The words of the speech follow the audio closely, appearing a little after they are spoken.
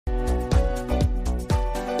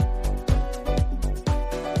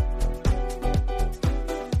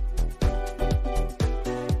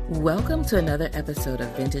Welcome to another episode of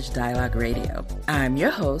Vintage Dialogue Radio. I'm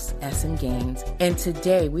your host, Essen Gaines, and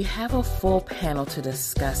today we have a full panel to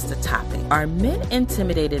discuss the topic. Are men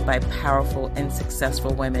intimidated by powerful and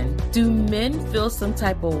successful women? Do men feel some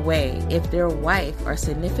type of way if their wife or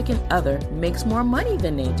significant other makes more money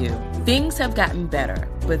than they do? Things have gotten better,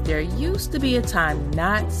 but there used to be a time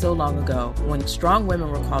not so long ago when strong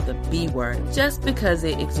women were called the B word just because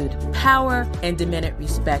they exuded power and demanded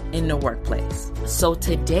respect in the workplace. So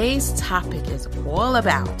today's topic is all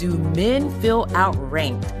about, do men feel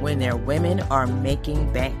outranked when their women are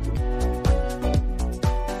making bank?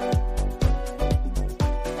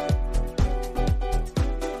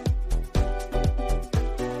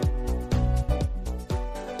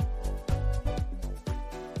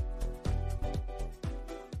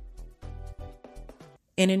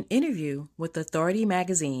 In an interview with Authority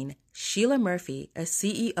Magazine, Sheila Murphy, a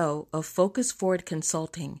CEO of Focus Forward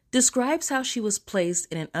Consulting, describes how she was placed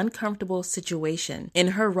in an uncomfortable situation in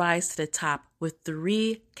her rise to the top with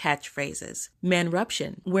 3 catchphrases.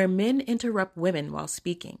 Manruption, where men interrupt women while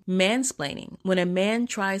speaking. Mansplaining, when a man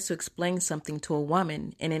tries to explain something to a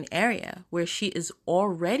woman in an area where she is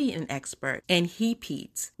already an expert. And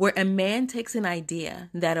hepeats, where a man takes an idea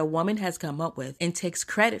that a woman has come up with and takes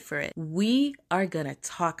credit for it. We are gonna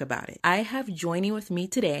talk about it. I have joining with me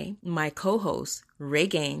today my co-hosts, Ray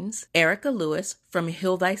Gaines, Erica Lewis from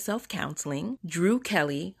Heal Thyself Counseling, Drew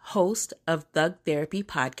Kelly, host of Thug Therapy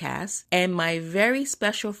Podcast, and my very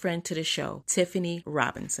special friend to the show, Tiffany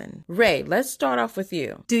Robinson. Ray, let's start off with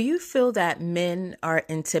you. Do you feel that men are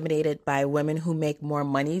intimidated by women who make more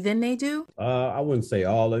money than they do? I wouldn't say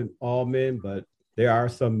all men, but there are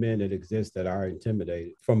some men that exist that are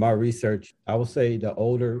intimidated. From my research, I would say the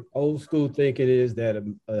old school thinking is that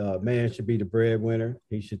a man should be the breadwinner.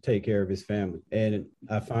 He should take care of his family. And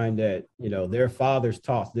I find that, their fathers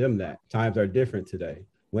taught them that. Times are different today.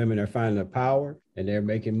 Women are finding the power and they're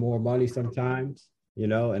making more money sometimes,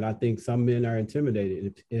 and I think some men are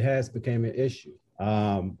intimidated. It has become an issue.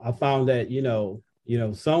 I found that,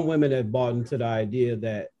 some women have bought into the idea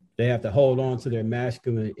that they have to hold on to their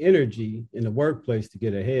masculine energy in the workplace to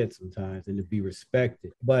get ahead sometimes and to be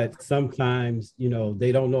respected. But sometimes,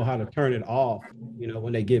 they don't know how to turn it off,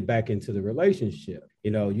 when they get back into the relationship.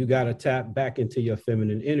 You got to tap back into your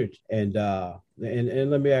feminine energy. And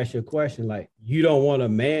let me ask you a question. Like, you don't want a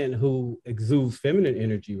man who exudes feminine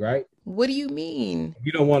energy, right? What do you mean?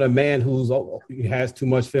 You don't want a man who has too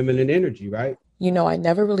much feminine energy, right? I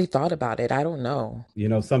never really thought about it. I don't know.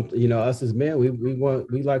 Us as men,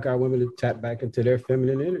 we like our women to tap back into their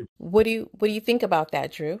feminine energy. What do you think about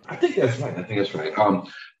that, Drew? I think that's right.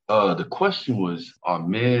 The question was, are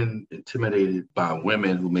men intimidated by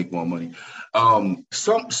women who make more money?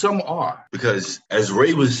 Some are, because as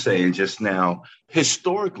Ray was saying just now,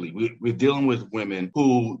 historically, we're dealing with women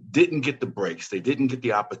who didn't get the breaks. They didn't get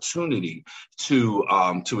the opportunity to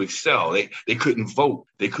excel. They couldn't vote.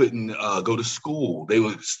 They couldn't go to school. They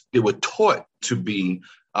were taught to be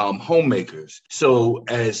homemakers. So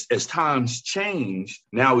as times change,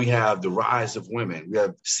 now we have the rise of women. We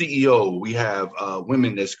have CEO. We have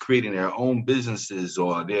women that's creating their own businesses,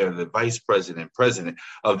 or they're the vice president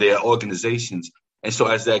of their organizations. And so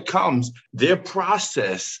as that comes, their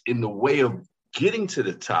process in the way of getting to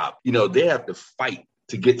the top, they have to fight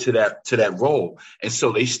to get to that role. And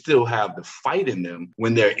so they still have the fight in them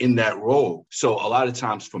when they're in that role. So a lot of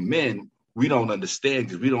times for men, we don't understand,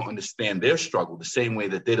 because we don't understand their struggle the same way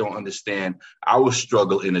that they don't understand our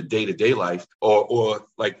struggle in a day-to-day life, or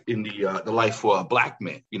like in the life for a Black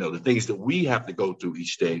man, the things that we have to go through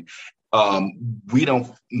each day. We don't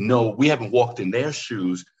know, we haven't walked in their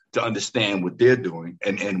shoes to understand what they're doing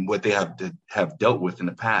and what they have dealt with in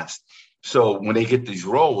the past. So when they get these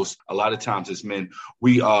roles, a lot of times as men,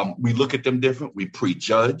 we look at them different. We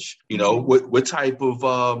prejudge, what type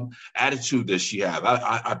of attitude does she have?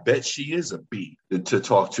 I bet she is a B to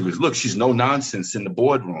talk to. Look, she's no nonsense in the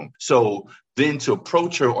boardroom. So then to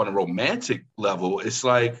approach her on a romantic level, it's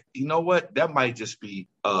like, you know what? That might just be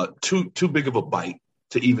too big of a bite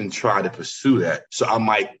to even try to pursue that. So I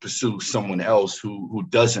might pursue someone else who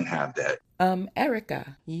doesn't have that.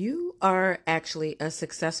 Erica, you are actually a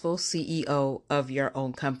successful CEO of your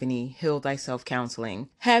own company, Heal Thyself Counseling.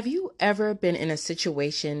 Have you ever been in a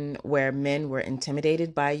situation where men were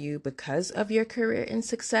intimidated by you because of your career and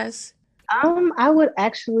success? I would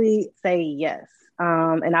actually say yes.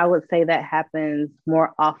 And I would say that happens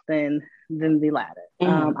more often than the latter.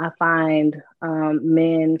 I find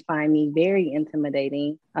men find me very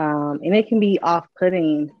intimidating, and it can be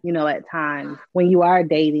off-putting, at times when you are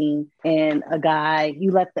dating and a guy,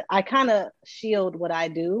 I kind of shield what I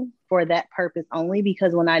do for that purpose only,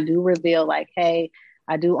 because when I do reveal like, hey,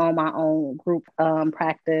 I do own my own group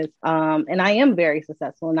practice, and I am very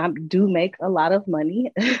successful, and I do make a lot of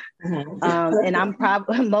money. And I'm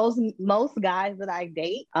probably most guys that I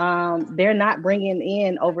date, they're not bringing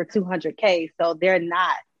in over 200K, so they're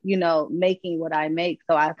not, making what I make.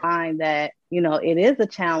 So I find that, it is a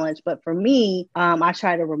challenge, but for me, I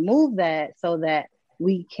try to remove that so that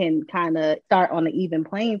we can kind of start on the even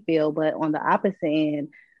playing field. But on the opposite end,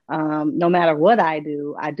 no matter what I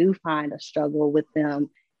do find a struggle with them.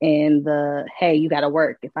 And hey, you got to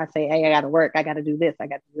work. If I say, hey, I got to work, I got to do this, I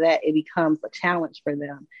got to do that, it becomes a challenge for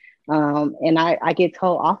them. And I get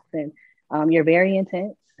told often, you're very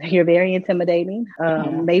intense. You're very intimidating.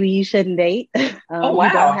 Maybe you shouldn't date. Oh, wow.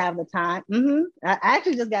 You don't have the time. I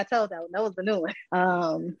actually just got told that was the new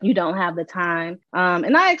one. You don't have the time.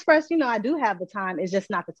 And I express, I do have the time. It's just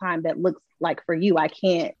not the time that looks like for you. I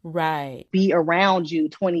can't be around you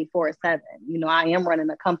 24/7. I am running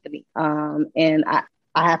a company. And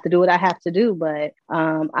I have to do what I have to do, but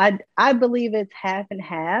I believe it's half and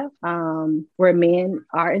half, where men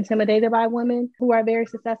are intimidated by women who are very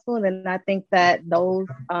successful. And then I think that those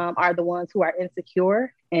are the ones who are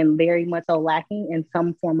insecure and very much so lacking in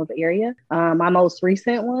some form of area. My most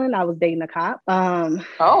recent one, I was dating a cop. And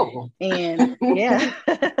yeah,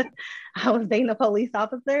 I was dating a police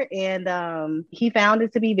officer, and he found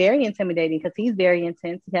it to be very intimidating because he's very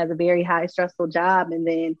intense. He has a very high stressful job. And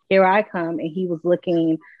then here I come, and he was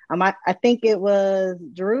looking, I think it was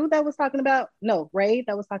Ray that was talking about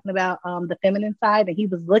the feminine side. And he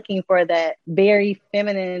was looking for that very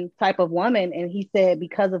feminine type of woman. And he said,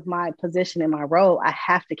 because of my position and my role, I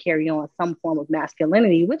have to carry on some form of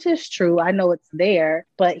masculinity, which is true. I know it's there,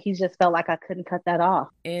 but he just felt like I couldn't cut that off.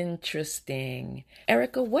 Interesting.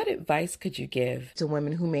 Erica, what advice could you give to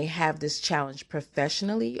women who may have this challenge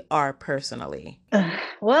professionally or personally?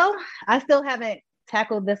 Well, I still haven't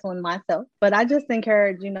tackled this one myself, but I just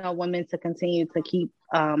encourage, women to continue to keep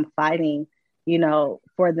fighting,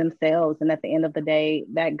 for themselves. And at the end of the day,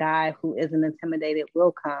 that guy who isn't intimidated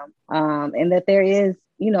will come. And that there is,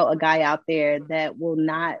 a guy out there that will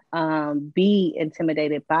not be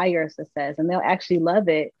intimidated by your success, and they'll actually love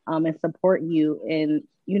it and support you and,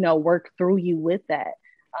 work through you with that.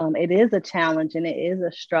 It is a challenge and it is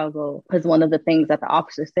a struggle, because one of the things that the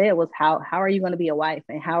officer said was, how are you going to be a wife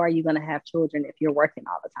and how are you going to have children if you're working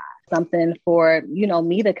all the time? Something for,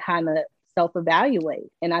 me to kind of self-evaluate.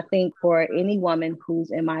 And I think for any woman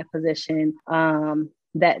who's in my position,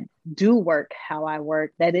 that do work how I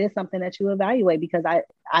work, that is something that you evaluate, because I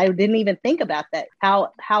didn't even think about that.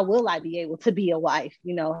 How will I be able to be a wife?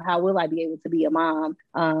 How will I be able to be a mom?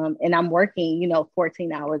 And I'm working,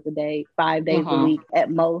 14 hours a day, 5 days a week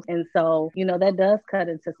at most. And so, that does cut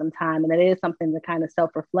into some time, and it is something to kind of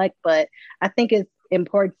self-reflect. But I think it's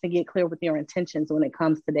important to get clear with your intentions when it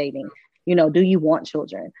comes to dating. Do you want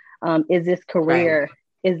children? Is this career? Right.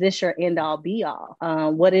 Is this your end all be all?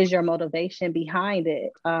 What is your motivation behind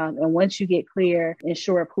it? And once you get clear and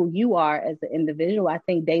sure of who you are as an individual, I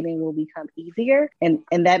think dating will become easier. And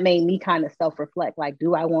that made me kind of self-reflect, like,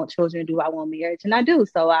 do I want children? Do I want marriage? And I do.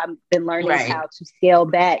 So I've been learning how to scale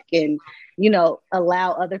back and,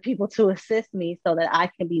 allow other people to assist me so that I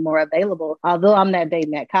can be more available. Although I'm not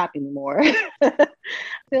dating that cop anymore.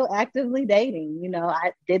 Still actively dating,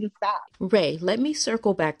 I didn't stop. Ray, let me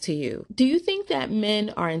circle back to you. Do you think that men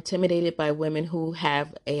are intimidated by women who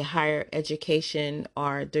have a higher education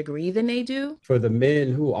or degree than they do? For the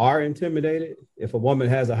men who are intimidated, if a woman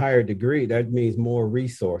has a higher degree, that means more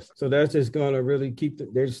resources. So that's just going to really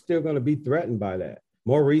they're still going to be threatened by that.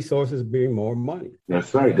 More resources being more money.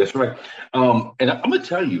 That's right. And I'm going to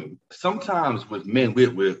tell you, sometimes with men,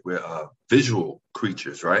 we're visual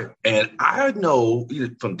creatures, right? And I know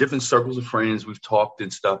from different circles of friends, we've talked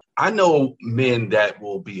and stuff. I know men that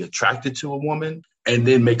will be attracted to a woman and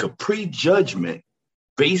then make a prejudgment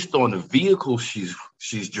based on the vehicle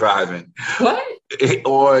she's driving. What?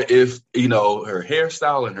 Or if, her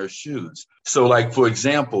hairstyle and her shoes. So, like, for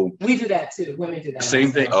example, we do that too. Women do that.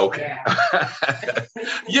 Same thing. Okay. Yeah.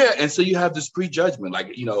 Yeah. And so you have this prejudgment,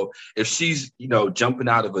 like, if she's, jumping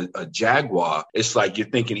out of a Jaguar, it's like you're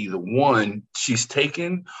thinking either one, she's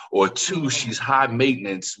taken, or two, she's high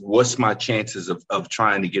maintenance. What's my chances of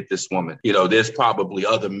trying to get this woman? There's probably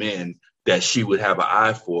other men that she would have an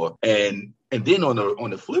eye for. And then on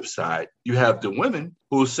the flip side, you have the women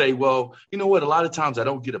who say, well, you know what? A lot of times I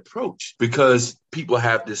don't get approached because people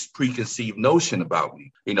have this preconceived notion about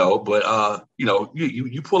me, but,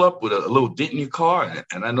 you pull up with a little dent in your car.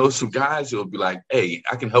 And I know some guys who will be like, hey,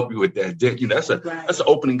 I can help you with that dent. That's an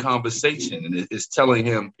opening conversation. And it's telling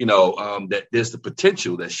him, that there's the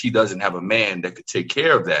potential that she doesn't have a man that could take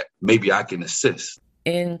care of that. Maybe I can assist.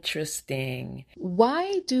 Interesting.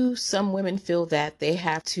 Why do some women feel that they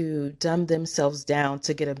have to dumb themselves down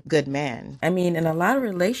to get a good man? I mean, in a lot of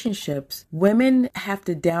relationships, women have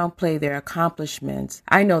to downplay their accomplishments.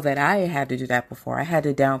 I know that I had to do that before. I had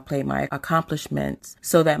to downplay my accomplishments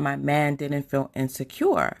so that my man didn't feel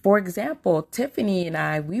insecure. For example, Tiffany and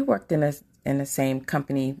I, we worked in the same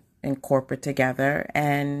company in corporate together,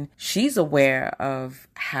 and she's aware of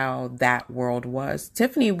how that world was.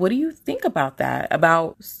 Tiffany, what do you think about that?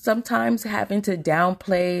 About sometimes having to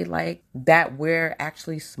downplay like that we're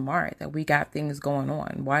actually smart, that we got things going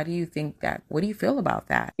on. Why do you think that? What do you feel about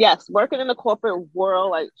that? Yes, working in the corporate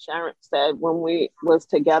world, like Sharon said, when we was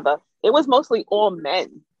together, it was mostly all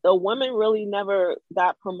men. The women really never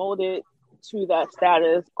got promoted to that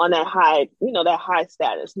status on that high, that high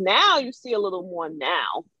status. Now you see a little more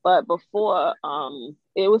now, but before,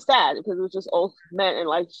 it was sad because it was just old men. And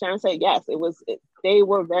like Sharon said, yes, they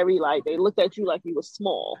were very they looked at you like you were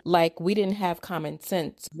small. Like we didn't have common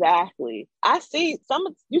sense. Exactly. I see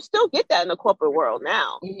you still get that in the corporate world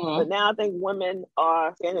now. Mm-hmm. But now I think women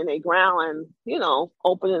are standing their ground and,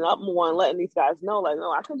 opening up more and letting these guys know, like,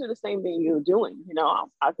 no, I can do the same thing you're doing.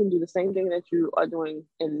 I can do the same thing that you are doing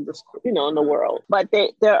in this, in the world. But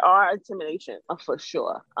there are intimidation for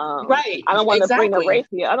sure. Right. I don't want to bring a race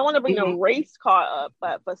here. I don't want to bring Mm-hmm. a race card up,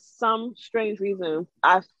 but for some strange reason,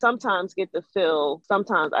 I sometimes get the feel.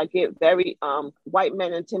 Sometimes I get very white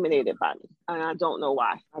men intimidated by me, and I don't know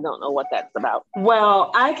why. I don't know what that's about.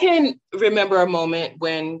 Well, I can remember a moment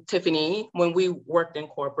when we worked in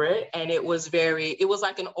corporate, and it was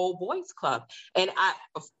like an old boys club. And I,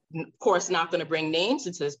 of course, not going to bring names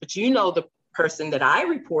into this, but the person that I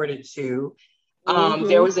reported to, Mm-hmm.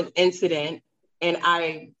 there was an incident, and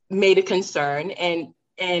I made a concern, and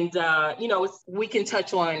we can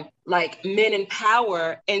touch on like men in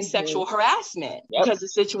power and sexual harassment. Yep. Because the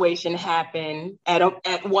situation happened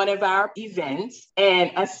at one of our events,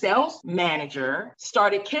 and a sales manager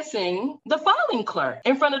started kissing the filing clerk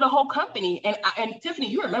in front of the whole company. And Tiffany,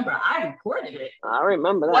 you remember, I reported it. I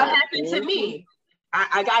remember that. What happened to me?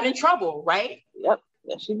 I got in trouble, right? Yep.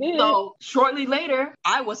 Yes, you did. So shortly later,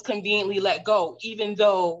 I was conveniently let go, even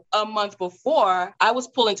though a month before I was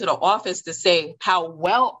pulled into the office to say how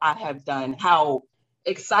well I have done, how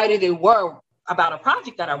excited they were about a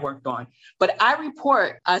project that I worked on. But I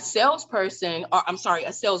report a sales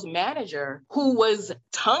manager who was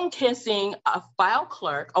tongue kissing a file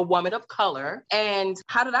clerk, a woman of color. And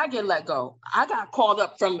how did I get let go? I got called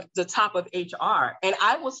up from the top of HR, and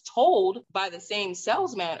I was told by the same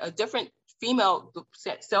salesman, a different female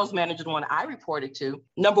sales manager, the one I reported to.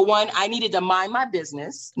 Number one, I needed to mind my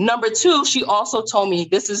business. Number two, she also told me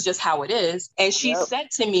this is just how it is. And she said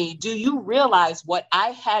to me, do you realize what I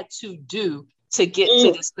had to do to get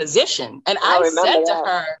to this position? And I said to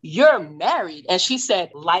her, you're married. And she said,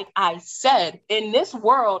 like I said, in this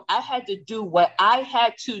world, I had to do what I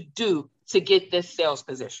had to do to get this sales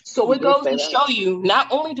position. So it goes to show you, not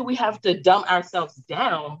only do we have to dumb ourselves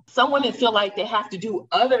down, some women feel like they have to do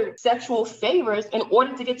other sexual favors in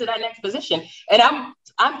order to get to that next position. And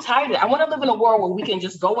I'm tired of it. I want to live in a world where we can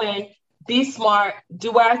just go in, be smart,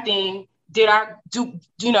 do our thing,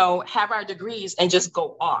 have our degrees and just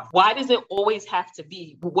go off. Why does it always have to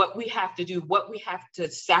be what we have to do, what we have to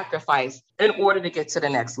sacrifice in order to get to the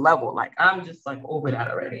next level? Like, I'm just like over that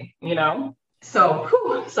already, So,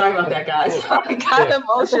 sorry about that, guys. I got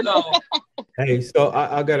emotional. Hey, so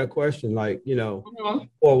I got a question. Like, for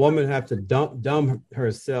a woman have to dumb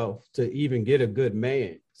herself to even get a good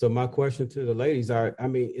man. So my question to the ladies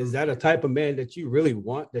is that a type of man that you really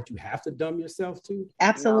want, that you have to dumb yourself to?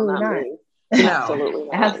 Absolutely not. No,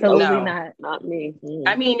 absolutely not. Not me.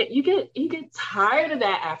 I mean, you get tired of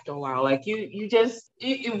that after a while. Like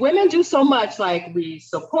women do so much. Like, we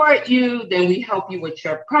support you, then we help you with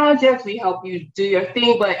your projects, we help you do your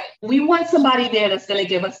thing, but we want somebody there that's going to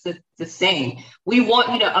give us the same. We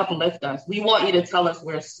want you to uplift us. We want you to tell us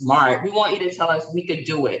we're smart. We want you to tell us we could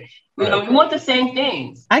do it. We want the same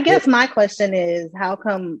things. I guess my question is, how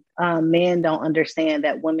come men don't understand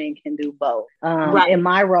that women can do both? In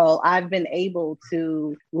my role, I've been able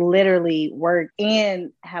to literally work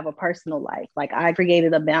and have a personal life. Like, I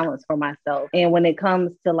created a balance for myself. And when it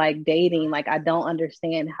comes to like dating, like, I don't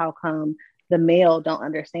understand how come the male don't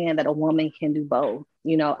understand that a woman can do both.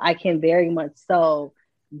 I can very much so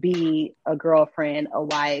be a girlfriend, a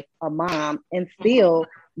wife, a mom, and still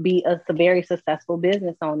be a very successful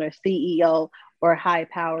business owner, CEO, or high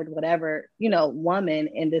powered, whatever, woman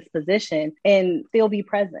in this position and still be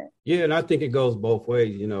present. Yeah, and I think it goes both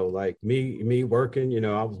ways, like me working,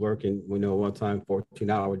 I was working, one time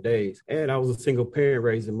 14-hour days, and I was a single parent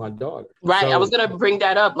raising my daughter. Right. So, I was going to bring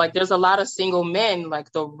that up. Like, there's a lot of single men,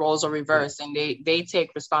 like the roles are reversed, and they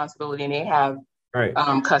take responsibility and they have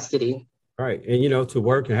custody. Right. And, to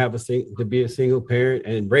work and to be a single parent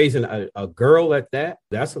and raising a girl at that,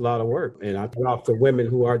 that's a lot of work. And I talk to women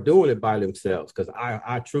who are doing it by themselves because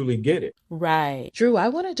I truly get it. Right. Drew, I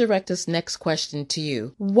want to direct this next question to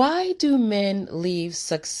you. Why do men leave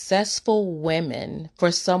successful women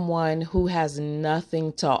for someone who has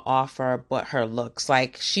nothing to offer but her looks?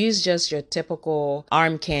 Like, she's just your typical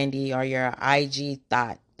arm candy or your IG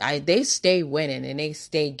thought. They stay winning and they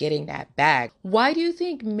stay getting that bag. Why do you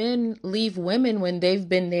think men leave women when they've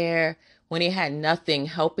been there, when they had nothing,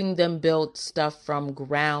 helping them build stuff from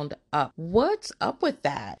ground up? What's up with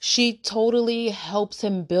that? She totally helps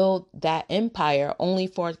him build that empire, only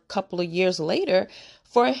for a couple of years later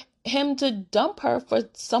for him to dump her for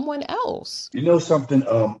someone else. You know something?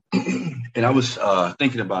 And I was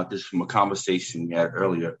thinking about this from a conversation we had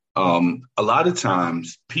earlier. A lot of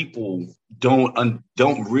times people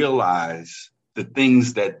don't realize the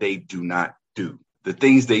things that they do not do, the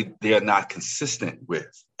things they are not consistent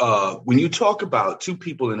with. When you talk about two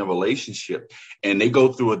people in a relationship and they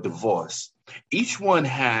go through a divorce, each one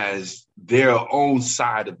has their own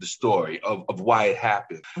side of the story of why it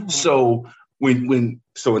happened. Mm-hmm. So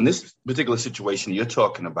so in this particular situation you're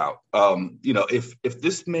talking about, if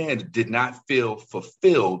this man did not feel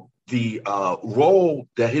fulfilled, the role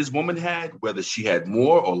that his woman had, whether she had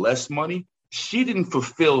more or less money, she didn't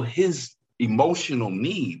fulfill his emotional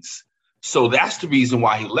needs. So that's the reason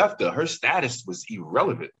why he left her. Her status was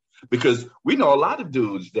irrelevant. Because we know a lot of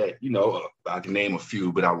dudes that, I can name a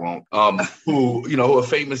few, but I won't, who, are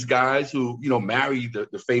famous guys who, marry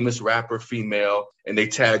the famous rapper female and they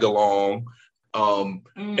tag along.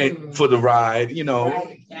 And for the ride,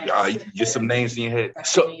 get some names in your head.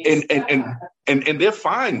 So and they're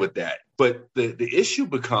fine with that. But the issue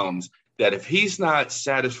becomes that if he's not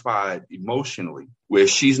satisfied emotionally, where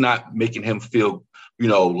she's not making him feel,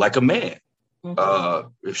 like a man,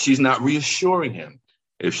 if she's not reassuring him,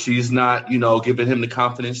 if she's not, giving him the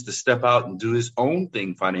confidence to step out and do his own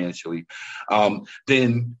thing financially,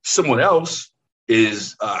 then someone else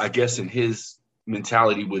is, I guess, in his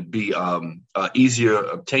mentality would be easier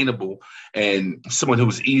obtainable and someone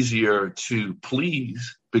who's easier to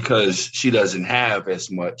please because she doesn't have as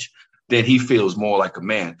much, then he feels more like a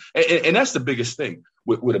man. And that's the biggest thing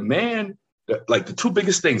with a man. Like the two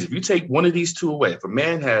biggest things, if you take one of these two away, if a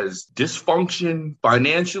man has dysfunction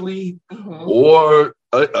financially or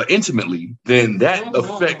intimately, then that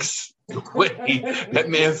affects the way that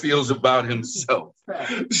man feels about himself.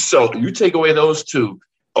 So you take away those two,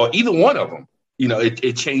 or either one of them,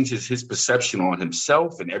 it changes his perception on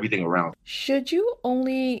himself and everything around. Should you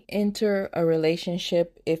only enter a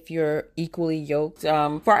relationship if you're equally yoked?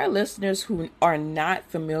 For our listeners who are not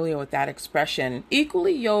familiar with that expression,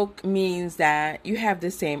 equally yoked means that you have the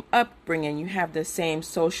same upbringing, you have the same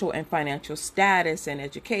social and financial status and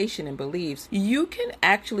education and beliefs. You can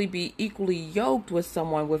actually be equally yoked with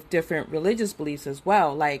someone with different religious beliefs as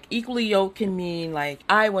well. Like, equally yoked can mean like,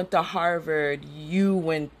 I went to Harvard, you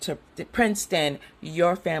went to Princeton,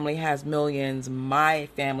 your family has millions, my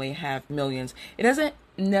family have millions. It doesn't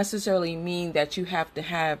necessarily mean that you have to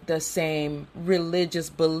have the same religious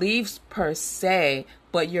beliefs per se,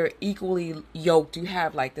 but you're equally yoked. You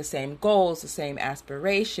have like the same goals, the same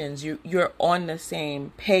aspirations. You're on the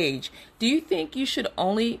same page. Do you think you should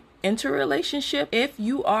only enter a relationship if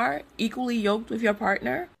you are equally yoked with your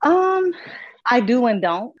partner? I do and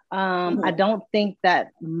don't. I don't think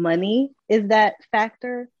that money is that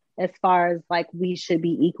factor as far as like we should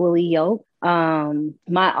be equally yoked.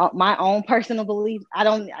 My own personal belief,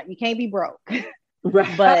 you can't be broke.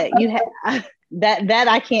 Right. But you have that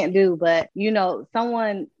I can't do. But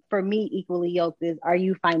someone for me equally yoked is, are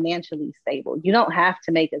you financially stable? You don't have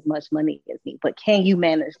to make as much money as me, but can you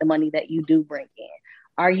manage the money that you do bring in?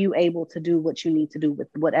 Are you able to do what you need to do with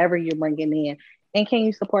whatever you're bringing in? And can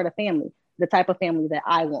you support a family, the type of family that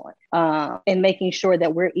I want? And making sure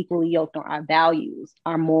that we're equally yoked on our values,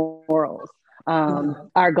 our morals,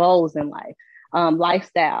 our goals in life,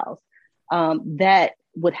 lifestyles, that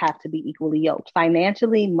would have to be equally yoked.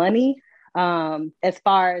 Financially, money, as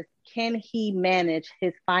far as can he manage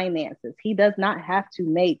his finances? He does not have to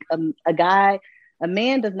make a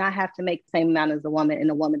man does not have to make the same amount as a woman,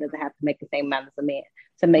 and a woman doesn't have to make the same amount as a man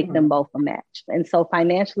to make them both a match. And so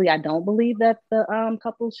financially, I don't believe that the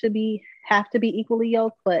couple should be have to be equally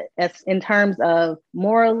yoked, but as in terms of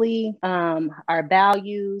morally, our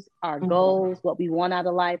values, our goals, what we want out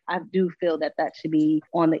of life, I do feel that should be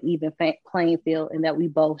on the even playing field, and that we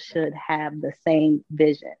both should have the same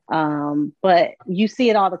vision. But you see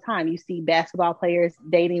it all the time. You see basketball players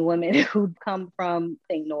dating women who come from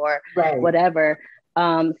or whatever.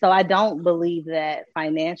 So I don't believe that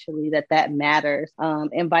financially that matters,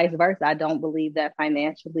 and vice versa. I don't believe that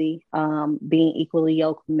financially being equally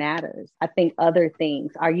yoked matters. I think other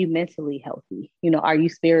things. Are you mentally healthy? Are you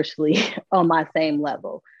spiritually on my same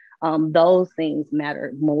level? Those things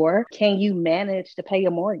matter more. Can you manage to pay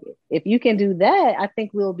a mortgage? If you can do that, I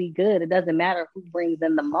think we'll be good. It doesn't matter who brings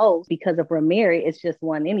in the most, because if we're married, it's just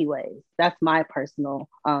one anyways. That's my personal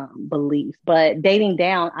belief. But dating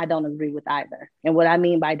down, I don't agree with either. And what I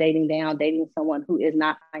mean by dating down, dating someone who is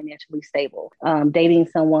not financially stable, dating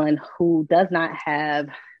someone who does not have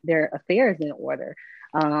their affairs in order,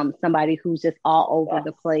 somebody who's just all over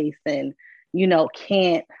the place and,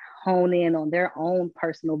 can't hone in on their own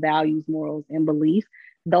personal values, morals, and beliefs.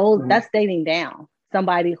 That's dating down.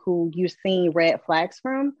 Somebody who you're seeing red flags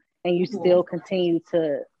from and you still continue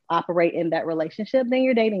to operate in that relationship, then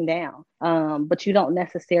you're dating down. But you don't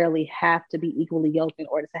necessarily have to be equally yoked in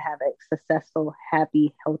order to have a successful,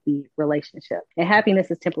 happy, healthy relationship. And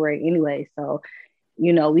happiness is temporary anyway. So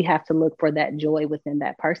we have to look for that joy within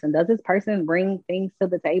that person. Does this person bring things to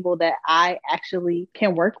the table that I actually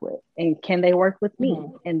can work with? And can they work with me?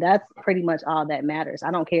 And that's pretty much all that matters. I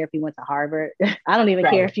don't care if you went to Harvard. I don't even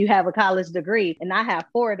care if you have a college degree, and I have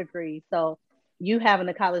 4 degrees. So you having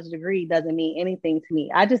a college degree doesn't mean anything to me.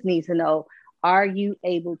 I just need to know, are you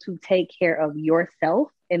able to take care of yourself?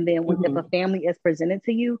 And then if a family is presented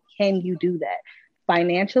to you, can you do that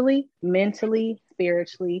financially, mentally,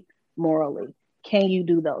 spiritually, morally? Can you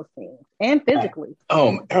do those things? And physically.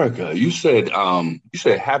 Erica, you said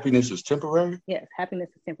happiness is temporary? Yes, happiness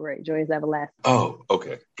is temporary. Joy is everlasting. Oh,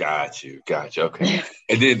 okay. Got you. Okay.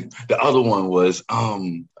 And then the other one was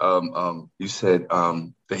you said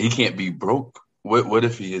that he can't be broke. What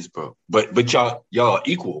if he is broke? But y'all are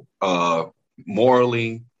equal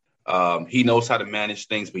morally. He knows how to manage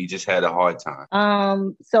things, but he just had a hard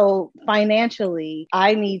time. So financially,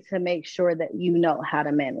 I need to make sure that you know how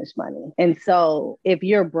to manage money. And so if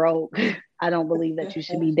you're broke, I don't believe that you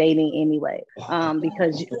should be dating anyway.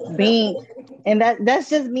 Because that's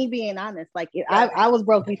just me being honest. Like I was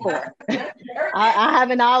broke before. I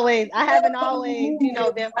haven't always,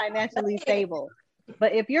 been financially stable.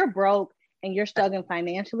 But if you're broke and you're struggling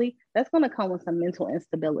financially, that's going to come with some mental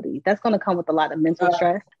instability. That's going to come with a lot of mental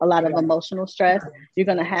stress, a lot of emotional stress. You're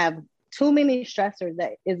going to have too many stressors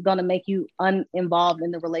that is going to make you uninvolved in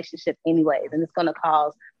the relationship anyways. And it's going to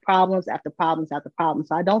cause problems after problems after problems.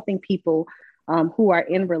 So I don't think people who are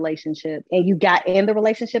in relationship and you got in the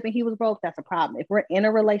relationship and he was broke, that's a problem. If we're in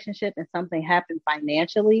a relationship and something happened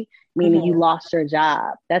financially, meaning you lost your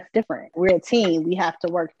job, that's different. We're a team. We have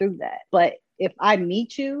to work through that. But if I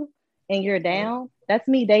meet you and you're down, that's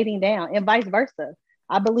me dating down, and vice versa.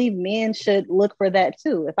 I believe men should look for that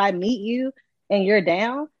too. If I meet you and you're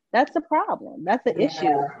down, that's a problem. That's an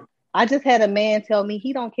issue. I just had a man tell me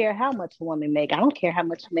he don't care how much a woman make. I don't care how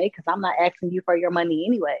much you make because I'm not asking you for your money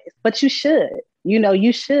anyways. But you should.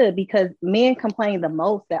 You should, because men complain the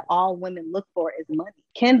most that all women look for is money.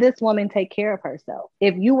 Can this woman take care of herself?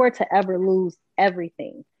 If you were to ever lose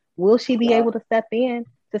everything, will she be able to step in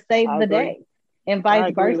to save the day? And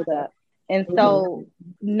vice versa. And so,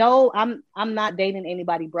 no, I'm not dating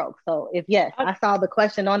anybody broke. So if yes, I saw the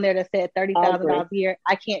question on there that said $30,000 a year,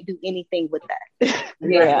 I can't do anything with that.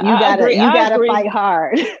 You gotta fight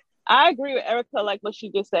hard. I agree with Erica, like what she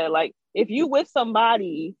just said. Like if you with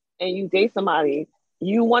somebody and you date somebody,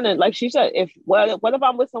 you want to, like she said, what if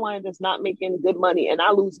I'm with someone that's not making good money and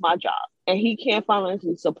I lose my job and he can't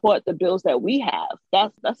financially support the bills that we have?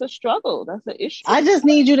 That's a struggle. That's an issue. I just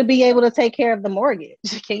need you to be able to take care of the mortgage.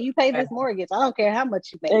 Can you pay this mortgage? I don't care how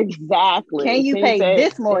much you make. Exactly. Can you pay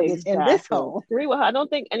this mortgage in this home? I agree with her. I don't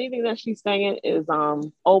think anything that she's saying is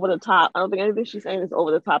over the top. I don't think anything she's saying is over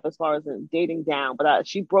the top as far as dating down. But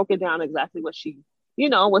she broke it down exactly what she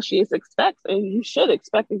expects, and you should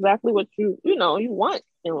expect exactly what you want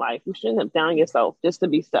in life. You shouldn't have down yourself just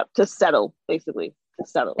to settle, basically.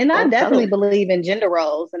 And I definitely believe in gender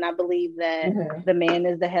roles, and I believe that the man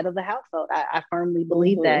is the head of the household. I firmly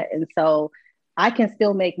believe that, and so I can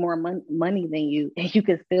still make more money than you, and you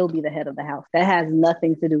can still be the head of the house. That has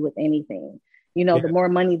nothing to do with anything. The more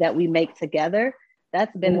money that we make together,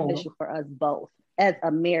 that's beneficial for us both as a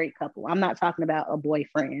married couple. I'm not talking about a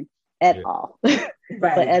boyfriend at all.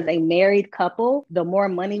 But as a married couple, the more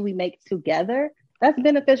money we make together, That's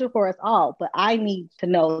beneficial for us all. But I need to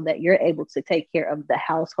know that you're able to take care of the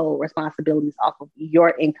household responsibilities off of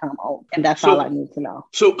your income only. And that's all I need to know.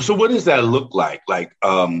 So what does that look like? Like,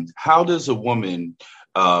 how does a woman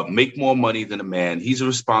make more money than a man? He's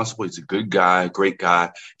responsible. He's a good guy, great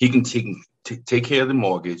guy. He can take care of the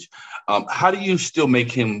mortgage. How do you still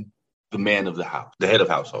make him the man of the house, the head of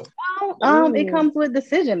household? It comes with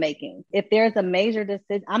decision making. If there's a major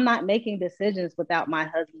decision, I'm not making decisions without my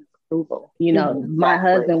husband's approval. You know, my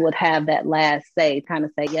husband would have that last say, kind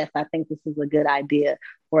of say, yes, I think this is a good idea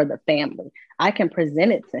for the family. I can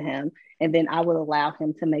present it to him, and then I would allow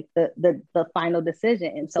him to make the final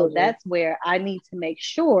decision. And so that's where I need to make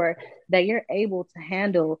sure that you're able to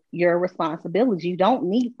handle your responsibilities. You don't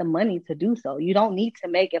need the money to do so. You don't need to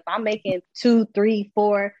make, if I'm making 2, 3,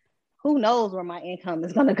 4, who knows where my income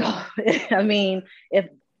is going to go? I mean, if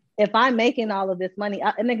I'm making all of this money,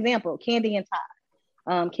 an example, Candy and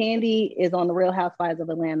Todd. Candy is on the Real Housewives of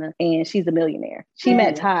Atlanta, and she's a millionaire. She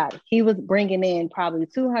met Todd. He was bringing in probably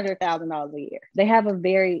 $200,000 a year. They have a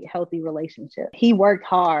very healthy relationship. He worked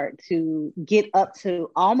hard to get up to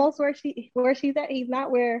almost where she's at. He's not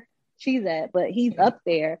where she's at, but he's up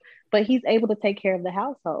there. But he's able to take care of the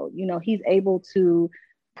household. You know, he's able to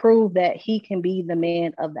prove that he can be the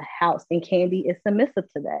man of the house, and Candy is submissive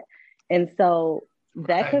to that. And so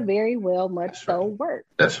that could very well work.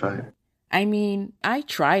 That's right. I mean, I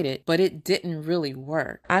tried it, but it didn't really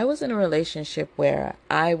work. I was in a relationship where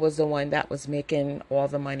I was the one that was making all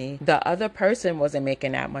the money. The other person wasn't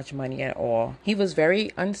making that much money at all. He was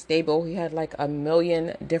very unstable. He had like 1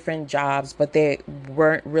 million different jobs, but they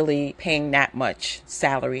weren't really paying that much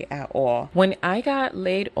salary at all. When I got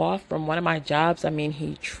laid off from one of my jobs, I mean,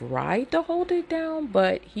 he tried to hold it down,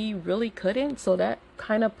 but he really couldn't. So that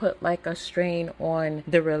kind of put like a strain on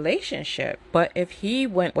the relationship. But if he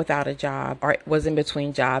went without a job or was in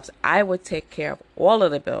between jobs, I would take care of all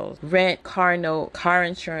of the bills: rent, car note, car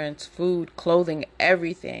insurance, food, clothing,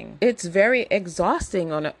 everything. It's very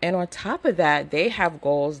exhausting. And on top of that, they have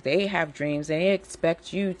goals, they have dreams, and they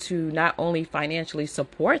expect you to not only financially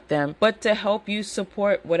support them, but to help you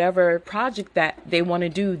support whatever project that they want to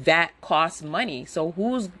do that costs money. So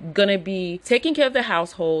who's gonna be taking care of the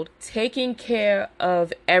household, taking care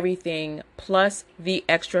of everything, plus the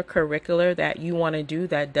extracurricular that you want to do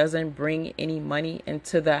that doesn't bring any money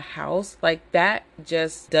into the house? Like, that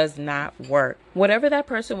just does not work. Whatever that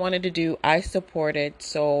person wanted to do, I supported.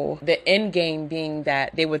 So the end game being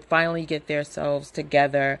that they would finally get themselves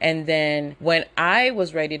together, and then when I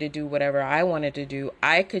was ready to do whatever I wanted to do,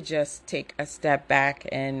 I could just take a step back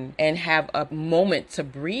and have a moment to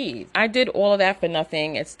breathe. I did all of that for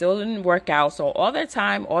nothing. It still didn't work out. So all that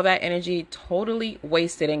time, all that energy, totally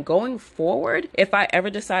wasted. And going forward, if I ever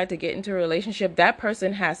decide to get into a relationship, that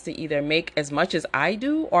person has to either make as much as I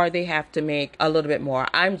do, or they have to make a little bit more.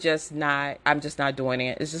 I'm just not doing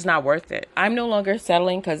it. It's just not worth it. I'm no longer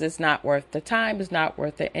settling because it's not worth the time. It's not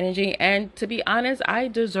worth the energy. And to be honest, I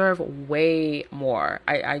deserve way more.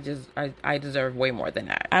 I deserve way more than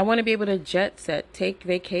that. I want to be able to jet set, take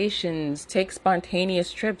vacations, take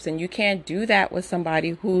spontaneous trips. And you can't do that with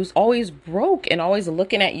somebody who's always broke and always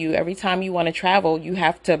looking at you. Every time you want to travel, you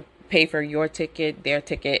have to pay for your ticket, their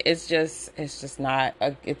ticket. It's just not,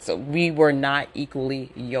 we were not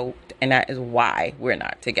equally yoked. And that is why we're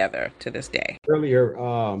not together to this day. Earlier,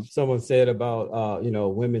 someone said about,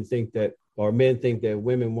 women think that, or men think that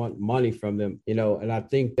women want money from them, and I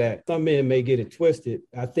think that some men may get it twisted.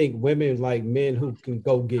 I think women like men who can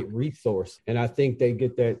go get resource. And I think they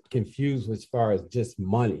get that confused as far as just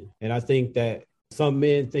money. And I think that some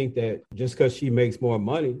men think that just because she makes more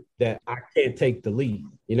money, that I can't take the lead,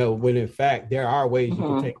 when in fact, there are ways you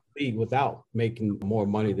can take the lead without making more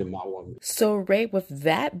money than my woman. So, Ray, with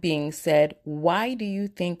that being said, why do you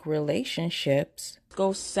think relationships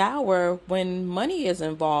go sour when money is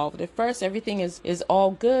involved? At first, everything is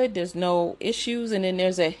all good. There's no issues. And then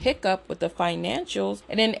there's a hiccup with the financials.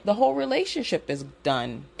 And then the whole relationship is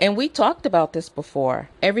done. And we talked about this before.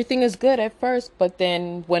 Everything is good at first, but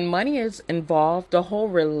then when money is involved, the whole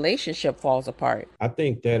relationship falls apart. I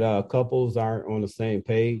think that couples aren't on the same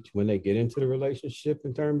page when they get into the relationship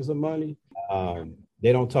in terms of money.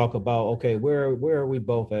 They don't talk about, okay, where are we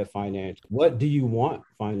both at financially? What do you want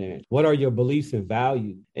financially? What are your beliefs and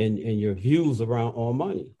values and your views on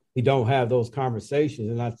money? We don't have those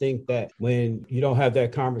conversations. And I think that when you don't have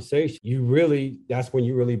that conversation, that's when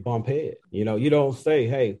you really bump head. You don't say,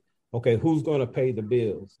 hey, okay, who's going to pay the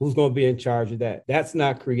bills? Who's going to be in charge of that? That's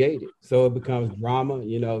not created. So it becomes drama.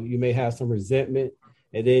 You may have some resentment.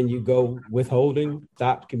 and then you go withholding,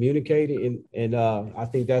 stop communicating, and I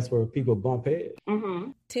think that's where people bump heads.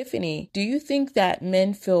 Mm-hmm. Tiffany, do you think that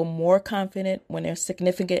men feel more confident when their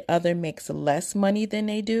significant other makes less money than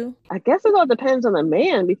they do? I guess it all depends on the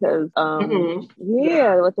man because,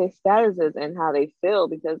 what their status is and how they feel.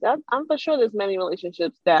 Because I'm for sure there's many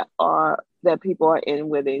relationships that people are in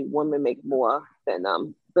where the woman make more than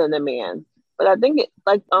the man. But I think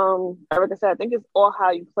Erica said, I think it's all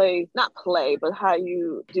how you not play, but how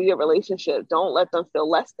you do your relationship. Don't let them feel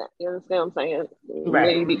less than. You understand what I'm saying?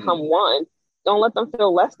 Right. When you become one, don't let them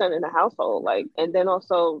feel less than in the household. And then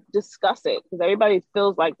also discuss it, because everybody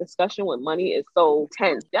feels like discussion with money is so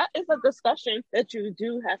tense. That is a discussion that you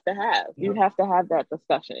do have to have. You have to have that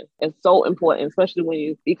discussion. It's so important, especially when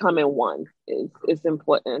you become in one. It's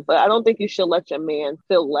important. But I don't think you should let your man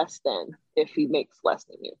feel less than if he makes less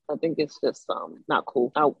than you. I think it's just not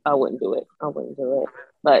cool. I wouldn't do it.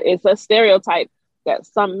 But it's a stereotype that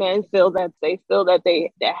some men feel that they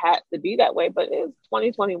had to be that way, but it's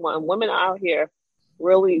 2021. Women are out here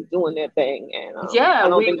really doing their thing, and I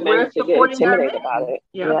don't think men should get intimidated about it.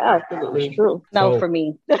 Yeah, absolutely, it's true. No, for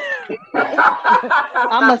me.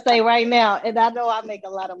 I'm gonna say right now, and I know I make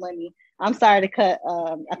a lot of money. I'm sorry to cut.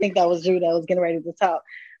 I think that was Drew that was getting ready to talk.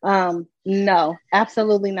 No,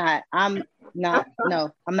 absolutely not. I'm not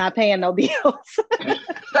paying no bills.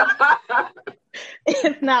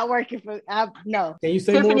 It's not working for no. Can you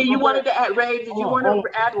say Tiffany, more? you wanted to add, Ray, did you want to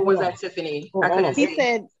add, or was that Tiffany? I couldn't see. He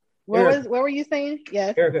said, where were you saying?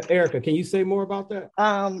 Yes. Erica, can you say more about that?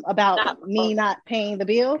 About me not paying the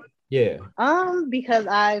bill? Yeah. Because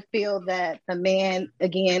I feel that the man,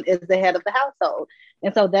 again, is the head of the household.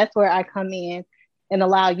 And so that's where I come in and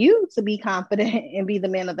allow you to be confident and be the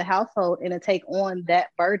man of the household and to take on that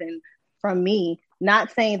burden from me.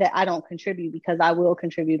 Not saying that I don't contribute, because I will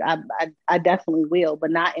contribute. I definitely will,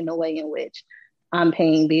 but not in the way in which I'm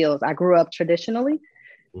paying bills. I grew up traditionally.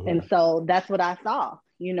 Mm-hmm. And so that's what I saw.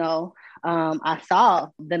 I saw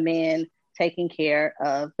the man taking care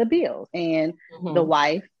of the bills, and the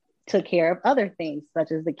wife took care of other things,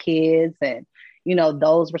 such as the kids and,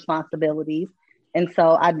 those responsibilities. And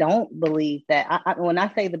so I don't believe that when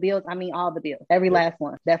I say the bills, I mean all the bills, every last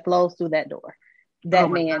one that flows through that door.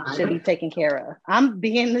 That man should be taken care of. I'm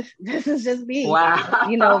being, this is just me, being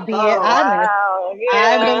honest. Wow. Yeah.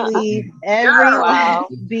 I believe every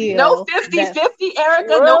last bill. No 50-50,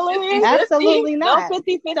 Erica. Really? No 50-50. Absolutely not. No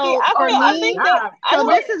 50-50. So for me,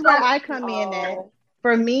 this is where I come in at.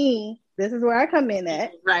 For me, this is where I come in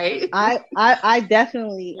at. Right. I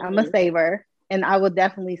definitely, I'm a saver. And I would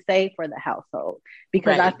definitely save for the household,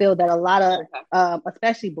 because I feel that a lot of,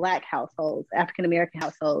 especially Black households, African-American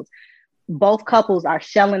households, both couples are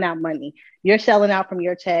shelling out money. You're shelling out from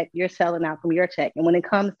your check. You're shelling out from your check. And when it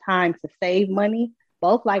comes time to save money,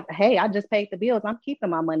 both like, hey, I just paid the bills. I'm keeping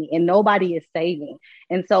my money, and nobody is saving.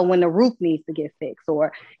 And so when the roof needs to get fixed,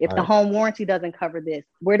 or if the home warranty doesn't cover this,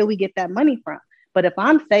 where do we get that money from? But if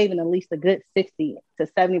I'm saving at least a good 60 to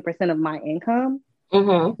 70% of my income,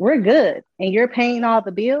 we're good. And you're paying all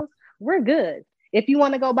the bills, we're good. If you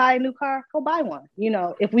want to go buy a new car, go buy one.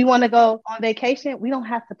 If we want to go on vacation, we don't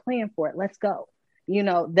have to plan for it. Let's go.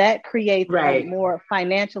 That creates a more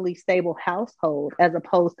financially stable household, as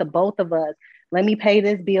opposed to both of us. Let me pay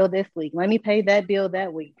this bill this week. Let me pay that bill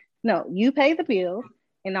that week. No, you pay the bills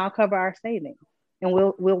and I'll cover our savings, and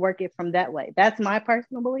we'll work it from that way. That's my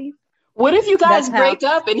personal belief. What if you guys break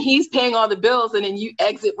up and he's paying all the bills and then you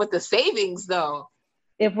exit with the savings though?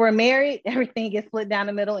 If we're married, everything gets split down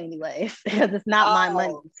the middle anyways, because it's not my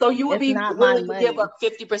money. So you would be willing to give up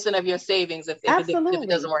 50% of your savings if it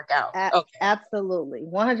doesn't work out? Okay. Absolutely.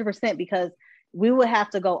 100%, because we would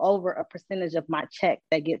have to go over a percentage of my check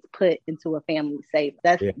that gets put into a family savings.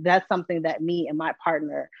 That's something that me and my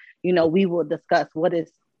partner, we will discuss what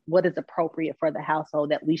is appropriate for the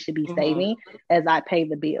household that we should be saving as I pay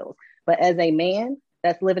the bills. But as a man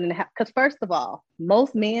that's living in the house, because first of all,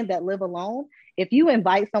 most men that live alone, if you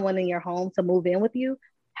invite someone in your home to move in with you,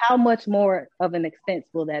 how much more of an expense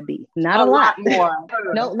will that be? Not a lot more.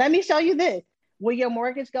 No, let me show you this. Will your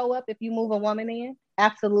mortgage go up if you move a woman in?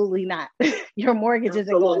 Absolutely not. Your mortgage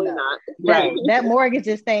isn't going up. Right. That mortgage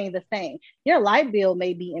is staying the same. Your light bill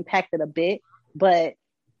may be impacted a bit, but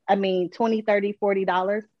I mean, $20, $30,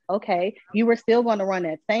 $40. Okay. You were still going to run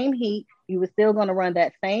that same heat. You were still going to run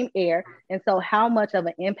that same air. And so how much of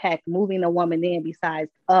an impact moving a woman in besides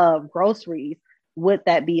groceries would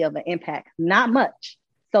that be of an impact? Not much.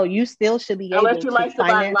 So you still should be able to unless you like to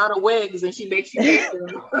buy a lot of wigs and she makes you pay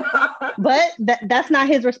them. But that's not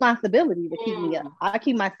his responsibility to keep me up. I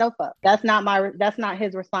keep myself up. That's not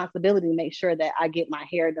his responsibility to make sure that I get my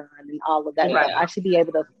hair done and all of that. Right. I should be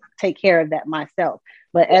able to take care of that myself.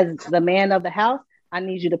 But as the man of the house, I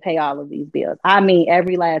need you to pay all of these bills. I mean,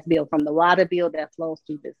 every last bill, from the water bill that flows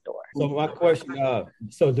through this door. So my question,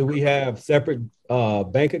 so do we have separate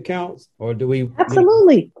bank accounts, or do we?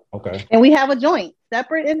 Absolutely. Okay. And we have a joint,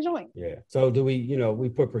 separate and joint. Yeah. So do we, we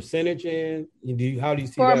put percentage in? How do you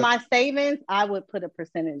see For that? my savings, I would put a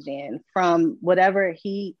percentage in from whatever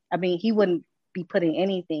he wouldn't be putting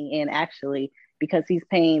anything in actually, because he's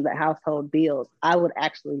paying the household bills. I would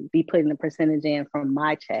actually be putting a percentage in from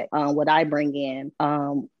my check, what I bring in,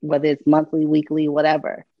 whether it's monthly, weekly,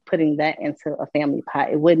 whatever, putting that into a family pot.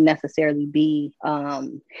 It wouldn't necessarily be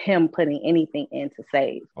him putting anything in to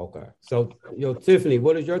save. Okay. So, Tiffany,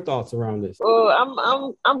 what is your thoughts around this?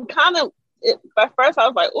 Oh, I'm kind of, at first I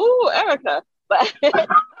was like, ooh, Erica. But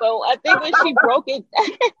so I think when she broke it,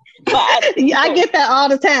 I get that all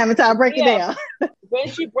the time until I break it down. When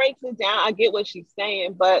she breaks it down, I get what she's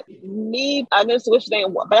saying. But I understand what she's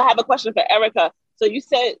saying. But I have a question for Erica. So you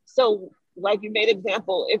said, like you made an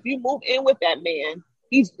example, if you move in with that man,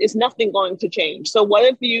 it's nothing going to change. So what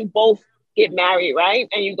if you both get married, right?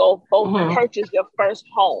 And you both purchase your first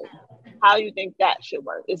home? How do you think that should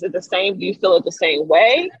work? Is it the same? Do you feel it the same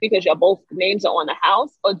way because your both names are on the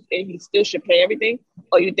house, and he still should pay everything?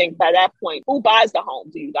 Or you think by that point, who buys the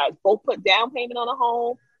home? Do you guys both put down payment on the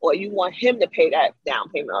home, or you want him to pay that down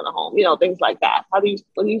payment on the home? Things like that. What do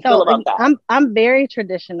you feel about that? I'm very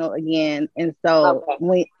traditional again, and so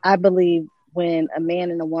I believe when a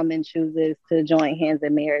man and a woman chooses to join hands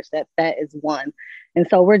in marriage, that is one, and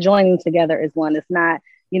so we're joining together as one. It's not,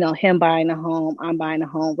 him buying a home, I'm buying a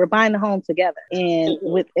home. We're buying a home together. And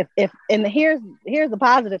here's the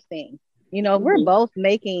positive thing. We're both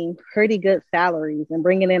making pretty good salaries and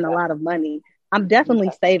bringing in a lot of money. I'm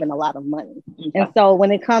definitely saving a lot of money. And so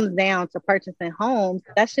when it comes down to purchasing homes,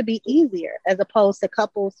 that should be easier as opposed to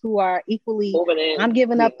couples who are equally, I'm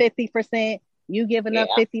giving up 50%, you giving up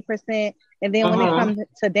 50%. And then when it comes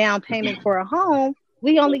to down payment for a home,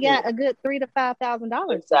 we only got a good $3,000 to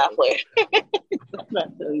 $5,000.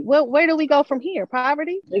 Exactly. Well, where do we go from here?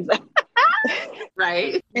 Poverty? Exactly.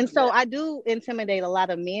 Right. And so I do intimidate a lot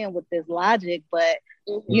of men with this logic, but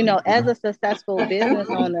as a successful business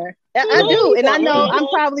owner, I do. And I know I'm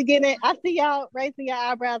probably I see y'all raising your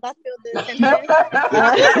eyebrows. I feel this.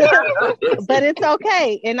 But it's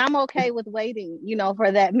okay. And I'm okay with waiting,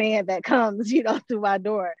 for that man that comes, through my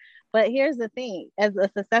door. But here's the thing, as a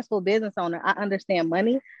successful business owner, I understand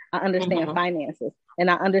money, I understand finances, and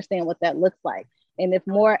I understand what that looks like. And if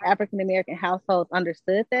more African-American households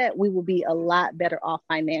understood that, we will be a lot better off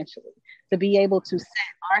financially to be able to set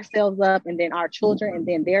ourselves up and then our children and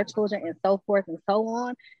then their children and so forth and so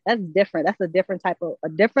on. That's different. That's a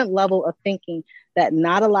different level of thinking that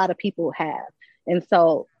not a lot of people have. And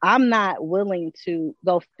so I'm not willing to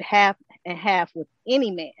go half and half with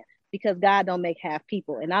any man, because God don't make half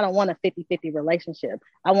people. And I don't want a 50-50 relationship.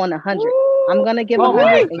 I want 100. I'm going to give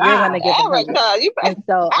 100 and you're going to give 100. And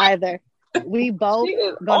so either we both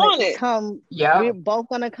going to come, we're both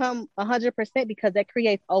going to come 100%, because that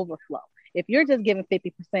creates overflow. If you're just giving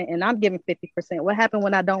 50% and I'm giving 50%, what happened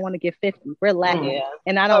when I don't want to give 50? We're lacking. Yeah.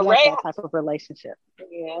 And I don't want that type of relationship.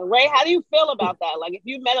 Yeah. Ray, how do you feel about that? Like if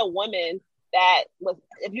you met a woman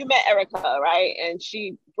if you met Erica, right, and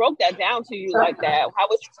she broke that down to you like that, how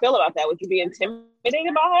would you feel about that? Would you be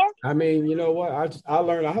intimidated by her? I mean, you know what? I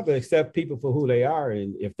learned I have to accept people for who they are,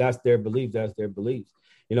 and if that's their belief, that's their beliefs.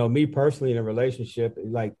 Me personally in a relationship,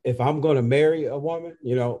 like if I'm going to marry a woman,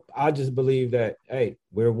 I just believe that, hey,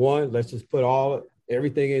 we're one. Let's just put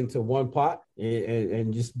everything into one pot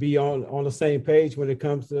and just be on the same page when it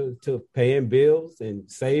comes to paying bills and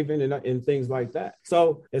saving and things like that.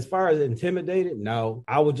 So as far as intimidated, no,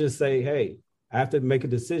 I would just say, hey, I have to make a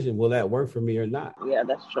decision. Will that work for me or not? Yeah,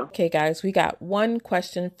 that's true. Okay, guys, we got one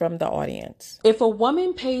question from the audience. If a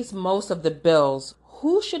woman pays most of the bills,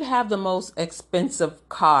 who should have the most expensive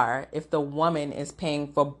car if the woman is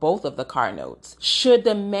paying for both of the car notes? Should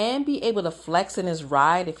the man be able to flex in his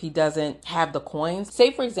ride if he doesn't have the coins? Say,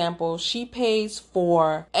 for example, she pays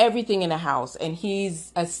for everything in the house and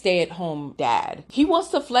he's a stay-at-home dad. He wants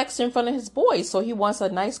to flex in front of his boys, so he wants a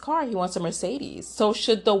nice car. He wants a Mercedes. So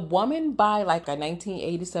should the woman buy like a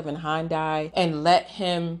 1987 Hyundai and let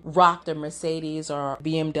him rock the Mercedes or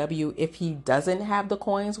BMW if he doesn't have the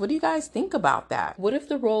coins? What do you guys think about that? What if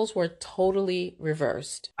the roles were totally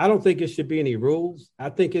reversed? I don't think it should be any rules. I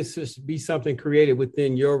think it should be something created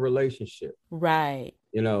within your relationship. Right.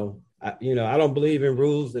 I don't believe in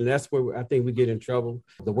rules, and that's where I think we get in trouble.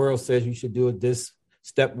 The world says you should do it this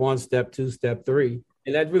step 1, step 2, step 3.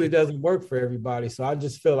 And that really doesn't work for everybody. So I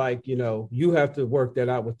just feel like, you have to work that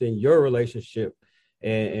out within your relationship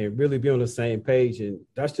and really be on the same page. And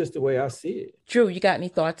that's just the way I see it. Drew, you got any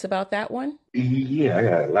thoughts about that one? Yeah, I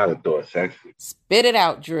got a lot of thoughts actually. Spit it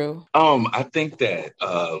out, Drew. I think that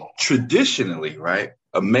traditionally, right,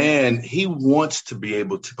 a man, he wants to be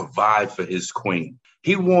able to provide for his queen.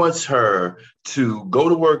 He wants her to go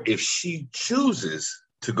to work if she chooses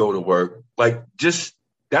to go to work. Like, just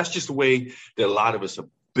that's just the way that a lot of us are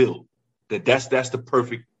built. That's the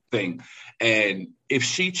perfect thing. And if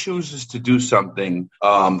she chooses to do something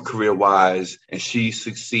career-wise and she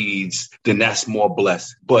succeeds, then that's more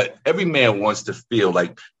blessed. But every man wants to feel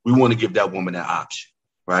like we want to give that woman an option,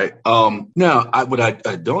 right? Now, what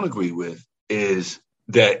I don't agree with is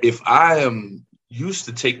that if I am used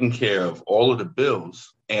to taking care of all of the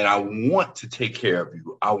bills and I want to take care of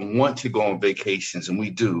you, I want to go on vacations, and we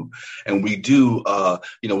do, we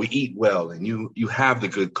eat well, and you have the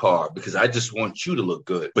good car because I just want you to look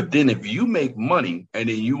good. But then if you make money and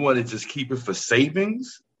then you want to just keep it for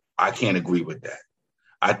savings, I can't agree with that.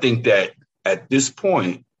 I think that at this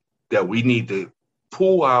point that we need to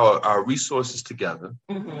pool our resources together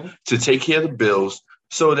to take care of the bills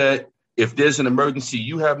so that if there's an emergency,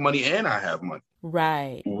 you have money and I have money.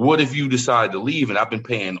 Right. What if you decide to leave and I've been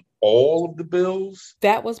paying all of the bills?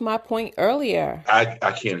 That was my point earlier.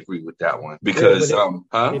 I can't agree with that one because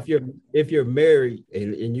if you're married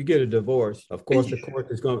and you get a divorce, of course the court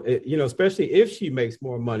is going to, especially if she makes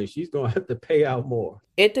more money, she's going to have to pay out more.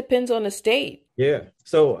 It depends on the state. Yeah.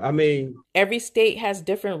 So, I mean, every state has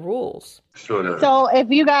different rules. Sure. So if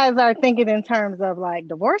you guys are thinking in terms of like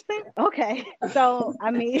divorcing, okay. So, I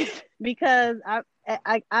mean, because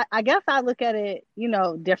I guess I look at it,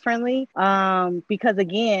 differently. Because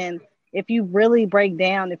again, if you really break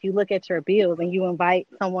down, if you look at your bills and you invite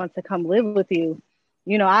someone to come live with you,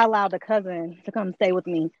 I allowed a cousin to come stay with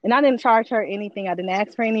me and I didn't charge her anything. I didn't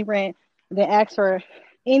ask for any rent. I didn't ask for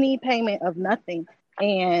any payment of nothing.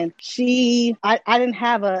 And I didn't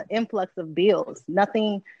have an influx of bills.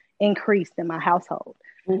 Nothing increased in my household.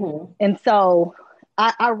 Mm-hmm. And so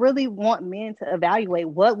I really want men to evaluate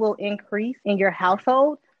what will increase in your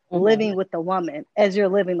household living with the woman as you're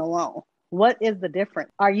living alone. What is the difference?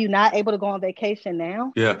 Are you not able to go on vacation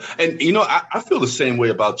now? Yeah. And, I feel the same way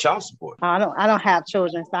about child support. I don't have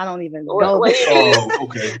children, so I don't even go. Oh,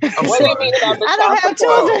 okay. What do you mean about the I don't have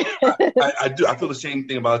children. I do. I feel the same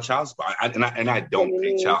thing about child support. I don't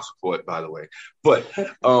pay child support, by the way. But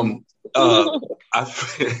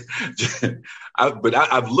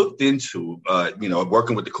I've looked into,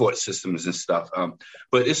 working with the court systems and stuff.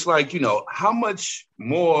 But it's like, how much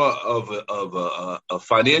more of a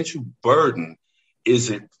financial burden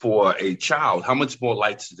is it for a child? How much more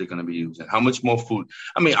lights is they going to be using? How much more food?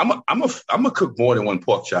 I mean, I'm a cook more than one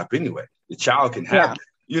pork chop anyway. The child can have it.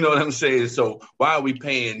 You know what I'm saying? So why are we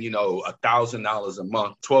paying, $1,000 a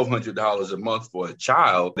month, $1,200 a month for a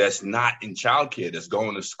child that's not in childcare, that's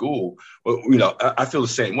going to school? Well, I feel the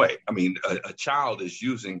same way. I mean, a child is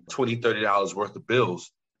using $20, $30 worth of bills.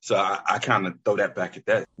 So I kind of throw that back at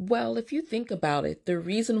that. Well, if you think about it, the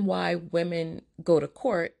reason why women go to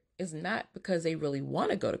court is not because they really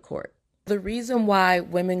want to go to court. The reason why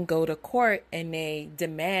women go to court and they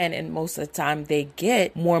demand, and most of the time they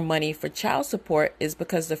get more money for child support, is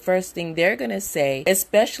because the first thing they're going to say,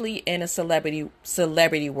 especially in a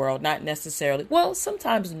celebrity world, not necessarily, well,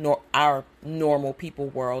 sometimes our normal people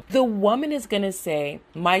world, the woman is going to say,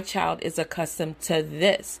 my child is accustomed to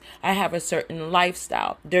this. I have a certain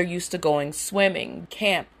lifestyle. They're used to going swimming,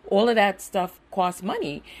 camp. All of that stuff costs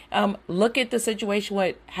money. Look at the situation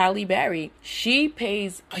with Halle Berry. She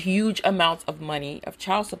pays huge amounts of money of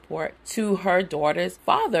child support to her daughter's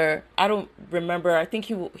father. I don't remember. I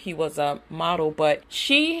think he was a model, but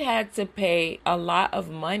she had to pay a lot of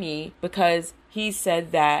money because he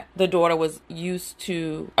said that the daughter was used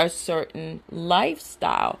to a certain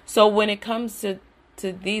lifestyle. So when it comes to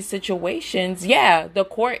these situations, the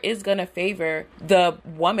court is going to favor the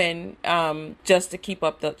woman just to keep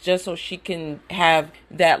up just so she can have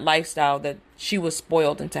that lifestyle that she was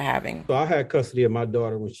spoiled into having. So I had custody of my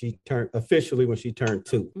daughter when she turned 2.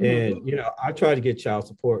 Mm-hmm. And, I tried to get child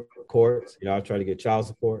support courts. I tried to get child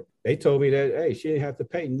support. They told me that, hey, she didn't have to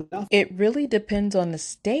pay nothing. It really depends on the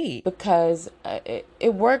state because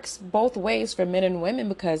it works both ways for men and women,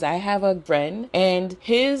 because I have a friend and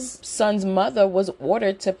his son's mother was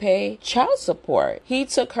ordered to pay child support. He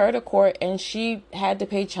took her to court and she had to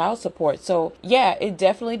pay child support. So, it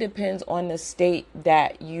definitely depends on the state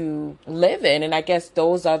that you live in. And I guess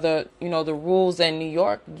those are the rules in New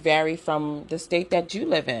York vary from the state that you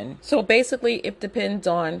live in. So basically, it depends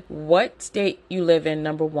on what state you live in,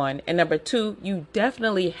 number one. And number two, you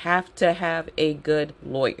definitely have to have a good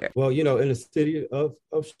lawyer. Well, in the city of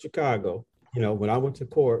Chicago, you know, when I went to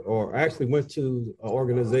court, or actually went to an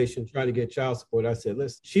organization trying to get child support, I said,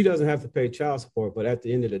 listen, she doesn't have to pay child support, but at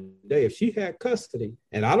the end of the day, if she had custody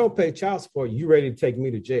and I don't pay child support, you ready to take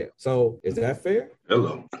me to jail. So is that fair?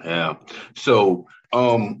 Hello. Yeah. So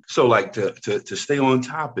so like to stay on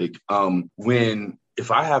topic,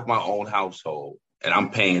 if I have my own household and I'm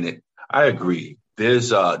paying it, I agree.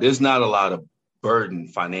 There's not a lot of burden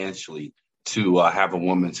financially to have a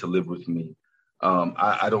woman to live with me.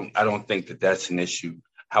 I don't think that that's an issue.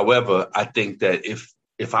 However, I think that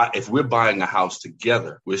if we're buying a house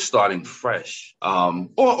together, we're starting fresh.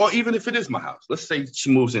 Or even if it is my house, let's say she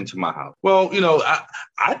moves into my house. Well, you know,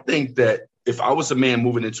 I think that if I was a man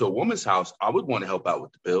moving into a woman's house, I would want to help out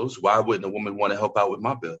with the bills. Why wouldn't a woman want to help out with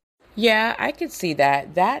my bill? Yeah, I could see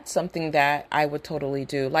that. That's something that I would totally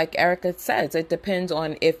do. Like Erica says, it depends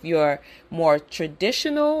on if you're more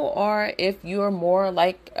traditional or if you're more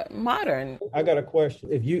like modern. I got a question.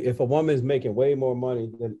 If a woman is making way more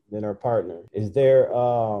money than her partner, is there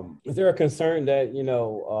a concern that, you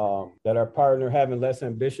know, that her partner having less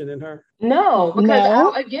ambition than her? No, because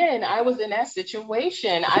No. I was in that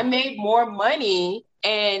situation. I made more money.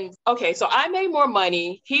 And okay, so I made more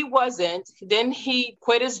money. He wasn't. Then he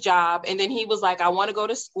quit his job. And then he was like, I want to go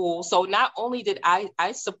to school. So not only did I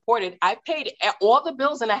supported, I paid all the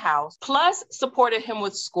bills in the house, plus supported him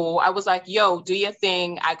with school. I was like, yo, do your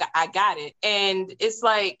thing. I got it. And it's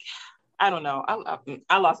like, I don't know.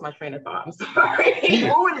 I lost my train of thought. I'm sorry.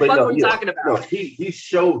 What the fuck were we talking about? No, he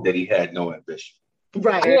showed that he had no ambition.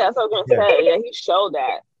 Right. Yeah, that's what I was gonna say. Yeah, he showed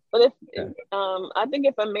that. But I think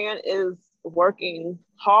if a man is working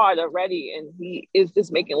hard already and he is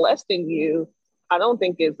just making less than you, I don't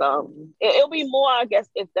think it'll be more, I guess,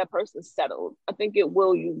 if that person's settled. I think you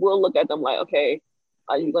will look at them like, okay,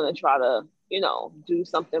 are you gonna try to, you know, do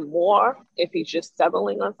something more if he's just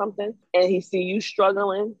settling on something and he see you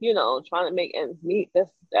struggling, you know, trying to make ends meet?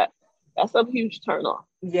 That's a huge turnoff.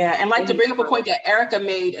 Yeah, and like to bring up a point that Erica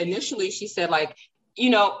made initially, she said, like, you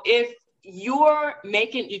know, if you're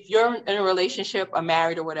in a relationship or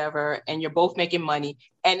married or whatever, and you're both making money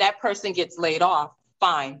and that person gets laid off,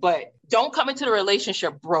 fine, but don't come into the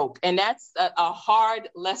relationship broke. And that's a hard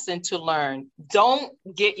lesson to learn. Don't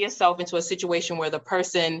get yourself into a situation where the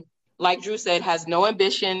person, like Drew said, has no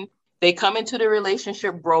ambition. They come into the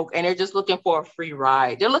relationship broke and they're just looking for a free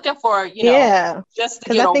ride. They're looking for, you know, just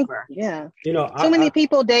to get over. Yeah. You know, too many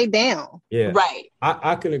people date down. Yeah. Right.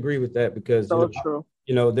 I can agree with that because True.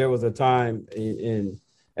 You know, there was a time and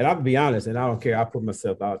I'll be honest, and I don't care, I put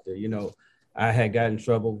myself out there, you know, I had gotten in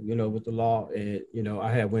trouble, you know, with the law, and, you know,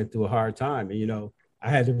 I had went through a hard time, and, you know, I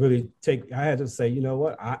had to say, you know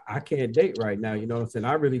what, I can't date right now. You know what I'm saying?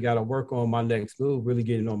 I really got to work on my next move, really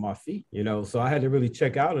getting on my feet, you know? So I had to really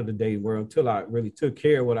check out of the dating world until I really took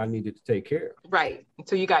care of what I needed to take care of. Right.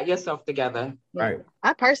 Until you got yourself together. Right.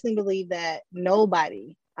 I personally believe that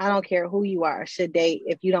nobody, I don't care who you are, should date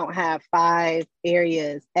if you don't have 5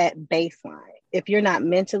 areas at baseline. If you're not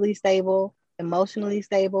mentally stable, emotionally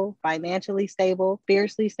stable, financially stable,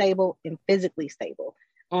 spiritually stable, and physically stable,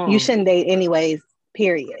 you shouldn't date anyways,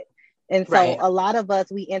 period. And so a lot of us,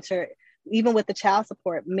 we enter, even with the child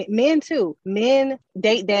support, men too, men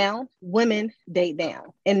date down, women date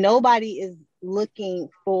down. And nobody is looking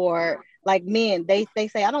for, like men, they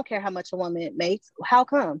say, I don't care how much a woman makes. How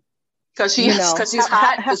come? Because she's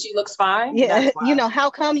hot, because she looks fine. Yeah, you know, how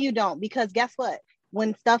come you don't? Because guess what?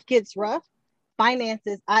 When stuff gets rough,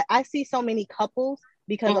 finances, I see so many couples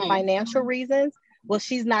because of financial reasons. Well,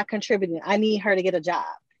 she's not contributing. I need her to get a job.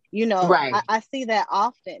 You know, I see that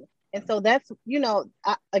often. And so that's, you know,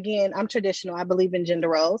 again, I'm traditional. I believe in gender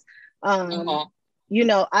roles. You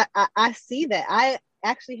know, I see that. I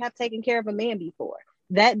actually have taken care of a man before.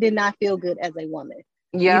 That did not feel good as a woman.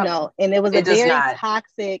 Yeah. You know, and it was a very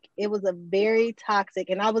toxic,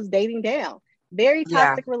 and I was dating down. Very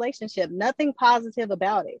toxic relationship. Nothing positive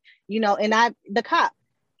about it. You know, and the cop,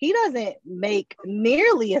 he doesn't make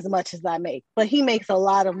nearly as much as I make, but he makes a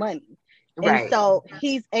lot of money. And so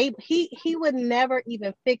he would never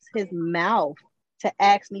even fix his mouth to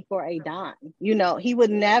ask me for a dime. You know, he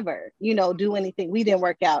would never, you know, do anything. We didn't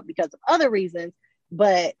work out because of other reasons,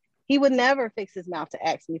 but he would never fix his mouth to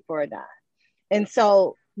ask me for a dime. And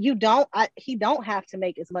so he don't have to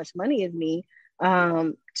make as much money as me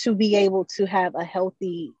to be able to have a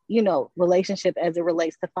healthy, you know, relationship as it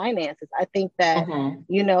relates to finances. I think that,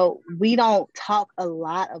 you know, we don't talk a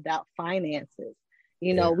lot about finances.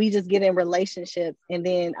 You know, we just get in relationships. And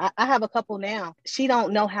then I have a couple now. She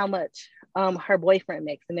don't know how much her boyfriend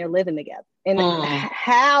makes, and they're living together. And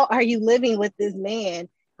how are you living with this man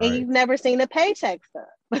and you've never seen a paycheck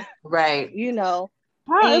stuff? Right. You know,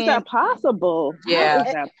 How is that possible?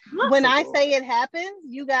 Yeah. When I say it happens,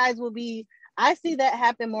 you guys will be, I see that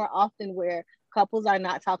happen more often where couples are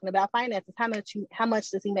not talking about finances. How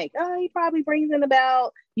much does he make? Oh, he probably brings in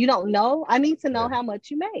about, you don't know. I need to know how much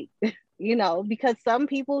you make, because some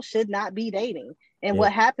people should not be dating. And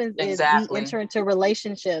what happens is we enter into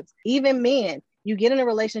relationships, even men, you get in a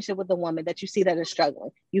relationship with a woman that you see that is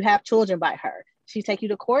struggling. You have children by her. She take you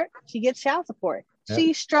to court. She gets child support.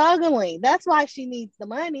 She's struggling. That's why she needs the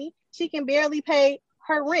money. She can barely pay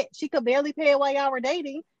her rent. She could barely pay it while y'all were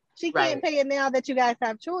dating. She can't pay it now that you guys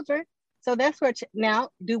have children. So that's where now,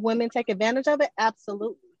 do women take advantage of it?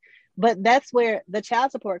 Absolutely. But that's where the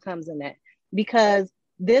child support comes in at, because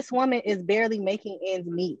this woman is barely making ends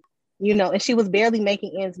meet, and she was barely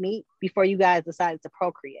making ends meet before you guys decided to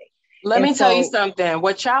procreate. Let me tell you something.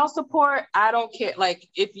 With child support, I don't care. Like,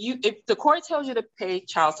 if the court tells you to pay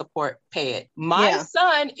child support, pay it. My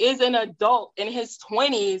son is an adult in his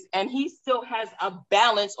 20s, and he still has a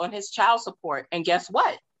balance on his child support. And guess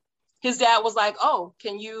what? His dad was like, oh,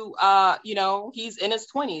 can you, he's in his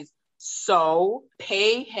 20s. So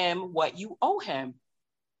pay him what you owe him.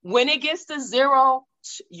 When it gets to zero,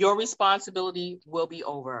 your responsibility will be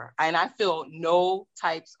over. And I feel no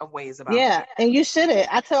types of ways about it. Yeah, and you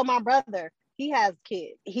shouldn't. I tell my brother, he has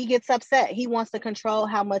kids. He gets upset. He wants to control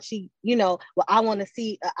how much I want to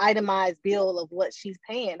see an itemized bill of what she's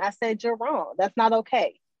paying. I said, you're wrong. That's not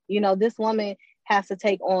okay. This woman has to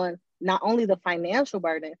take on not only the financial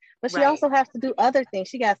burden, but she also has to do other things.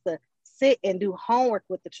 She has to sit and do homework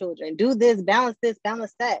with the children, do this, balance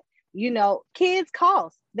that. Kids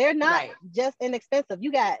cost. They're not just inexpensive.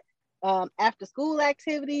 You got after school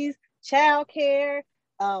activities, childcare,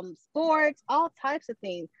 sports, all types of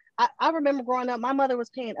things. I remember growing up, my mother was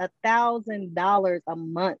paying $1,000 a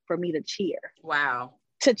month for me to cheer. Wow.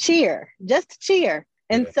 Just to cheer.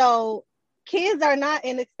 And so kids are not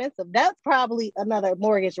inexpensive. That's probably another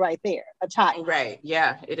mortgage right there, a child. Right.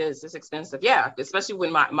 Yeah, it is. It's expensive. Yeah, especially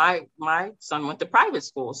when my son went to private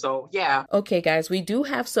school. So, yeah. Okay, guys, we do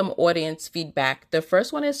have some audience feedback. The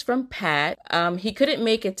first one is from Pat. He couldn't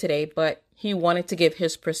make it today, but he wanted to give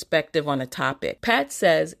his perspective on the topic. Pat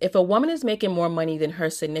says, if a woman is making more money than her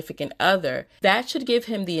significant other, that should give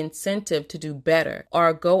him the incentive to do better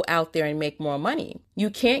or go out there and make more money. You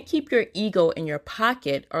can't keep your ego in your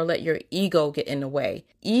pocket or let your ego get in the way.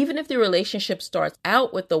 Even if the relationship starts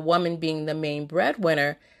out with the woman being the main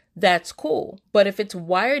breadwinner, that's cool. But if it's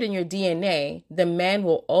wired in your DNA, the man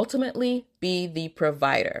will ultimately be the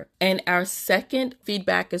provider. And our second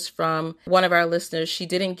feedback is from one of our listeners. She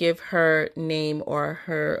didn't give her name or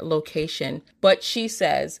her location, but she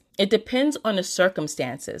says, it depends on the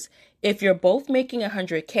circumstances. If you're both making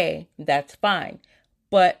 $100K, that's fine.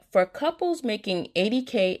 But for couples making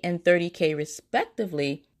 $80K and $30K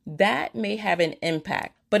respectively, that may have an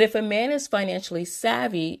impact. But if a man is financially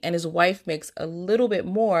savvy and his wife makes a little bit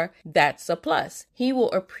more, that's a plus. He will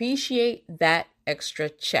appreciate that extra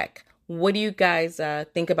check. What do you guys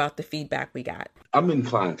think about the feedback we got? I'm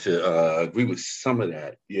inclined to agree with some of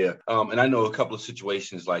that. Yeah. And I know a couple of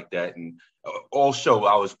situations like that. And also,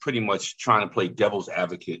 I was pretty much trying to play devil's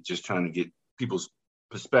advocate, just trying to get people's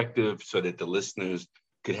perspective so that the listeners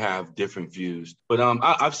could have different views. But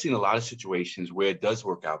I've seen a lot of situations where it does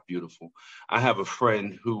work out beautiful. I have a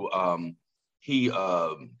friend who he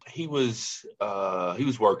was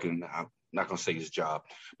working. I'm not gonna say his job,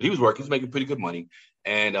 but he was working. He's making pretty good money,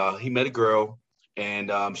 and he met a girl,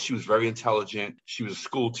 and she was very intelligent. She was a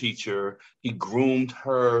school teacher. He groomed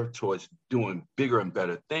her towards doing bigger and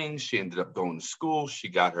better things. She ended up going to school. She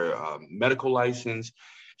got her medical license.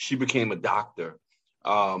 She became a doctor.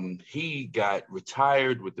 He got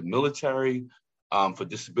retired with the military for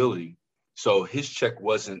disability. So his check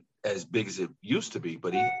wasn't as big as it used to be,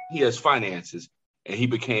 but he has finances, and he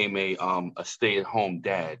became a stay-at-home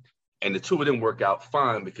dad. And the two of them work out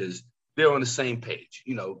fine because they're on the same page.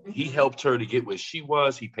 He helped her to get where she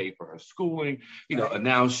was. He paid for her schooling, and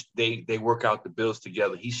now they work out the bills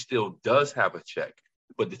together. He still does have a check,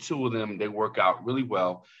 but the two of them, they work out really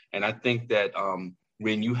well. And I think that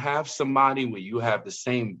when you have somebody where you have the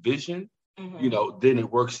same vision, then it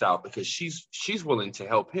works out because she's willing to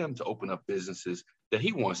help him to open up businesses that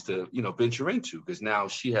he wants to, venture into, because now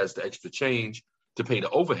she has the extra change to pay the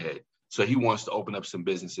overhead. So he wants to open up some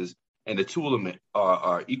businesses, and the two of them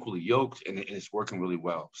are equally yoked, and it's working really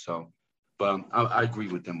well. So, but I agree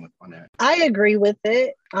with them on that. I agree with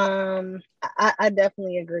it. I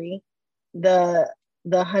definitely agree. The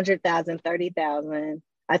 100,000, 30,000,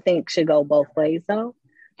 I think should go both ways though.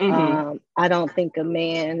 I I don't think a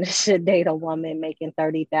man should date a woman making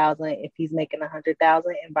 30,000 if he's making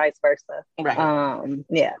 100,000 and vice versa. Right.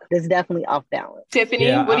 Yeah, it's definitely off balance.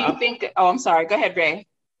 Tiffany, what do you think? Oh, I'm sorry. Go ahead, Ray.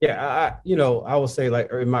 Yeah, I would say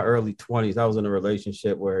like in my early 20s, I was in a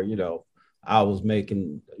relationship where, I was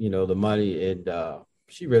making, the money and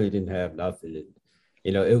she really didn't have nothing. And,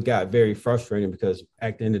 it got very frustrating because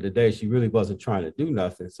at the end of the day, she really wasn't trying to do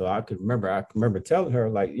nothing. So I remember telling her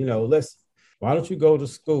like, listen, why don't you go to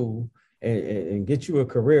school and get you a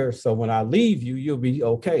career? So when I leave you, you'll be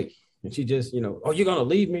okay. And she just, oh, you're going to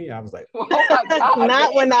leave me? I was like, oh my God,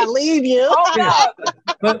 not when I leave you. Oh, God.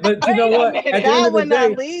 But you know what? At the end of the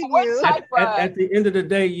day, at the end of the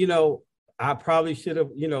day, I probably should have,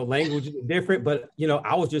 language different, but,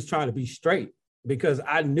 I was just trying to be straight because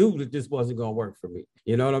I knew that this wasn't going to work for me.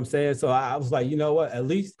 You know what I'm saying? So I was like, you know what, at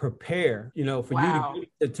least prepare, for you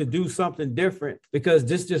to do something different because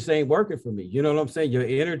this just ain't working for me. You know what I'm saying? Your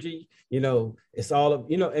energy, it's all of,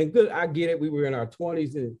 and good. I get it. We were in our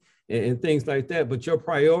 20s and things like that, but your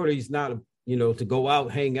priority is not, to go out,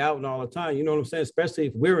 hang out and all the time. You know what I'm saying? Especially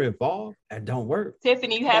if we're involved, that don't work.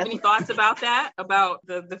 Tiffany, you have any thoughts about that, about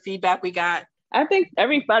the feedback we got? I think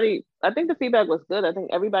the feedback was good. I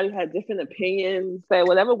think everybody had different opinions. Say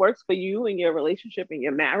whatever works for you in your relationship and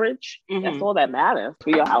your marriage. Mm-hmm. That's all that matters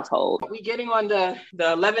for your household. We're getting on the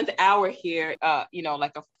 11th hour here,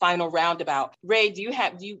 like a final roundabout. Ray, do you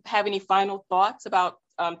have any final thoughts about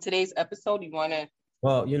today's episode? You want to?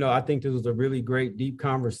 Well, I think this was a really great, deep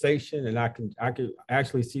conversation, and I could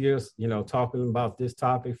actually see us, talking about this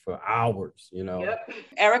topic for hours, Yep.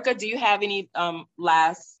 Erica, do you have any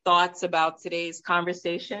last thoughts about today's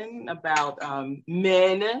conversation about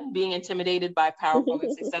men being intimidated by powerful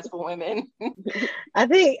and successful women? I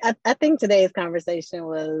think today's conversation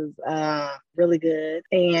was really good,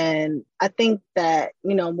 and I think that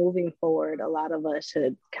moving forward, a lot of us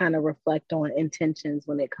should kind of reflect on intentions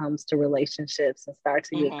when it comes to relationships and start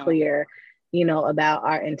to get clear, about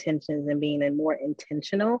our intentions and being more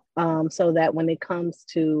intentional, so that when it comes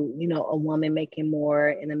to, a woman making more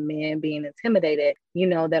and a man being intimidated,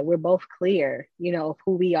 that we're both clear, of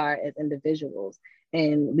who we are as individuals.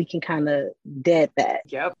 And we can kind of dead that.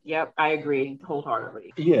 Yep. I agree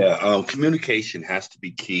wholeheartedly. Yeah, communication has to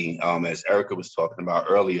be key. As Erica was talking about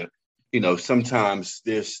earlier, sometimes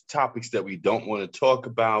there's topics that we don't want to talk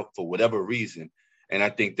about for whatever reason. And I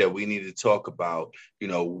think that we need to talk about,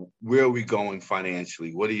 where are we going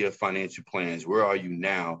financially? What are your financial plans? Where are you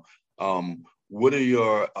now? What are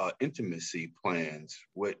your intimacy plans?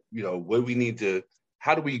 What we need to,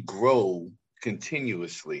 how do we grow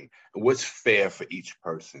continuously, and what's fair for each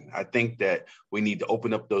person? I think that we need to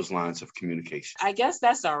open up those lines of communication. I guess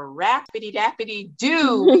that's a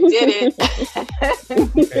rapidy-dappity-do. We did it.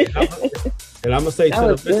 And I'm gonna say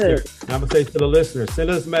to the listeners,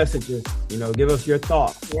 send us messages, give us your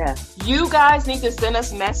thoughts. Yeah. You guys need to send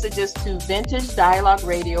us messages to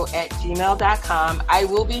vintagedialogueradio@gmail.com. I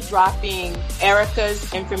will be dropping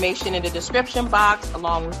Erica's information in the description box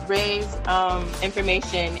along with Ray's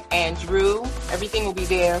information and Drew. Everything will be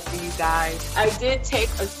there for you guys. I did take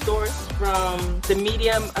a source from the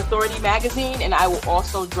Medium Authority magazine, and I will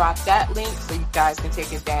also drop that link so you guys can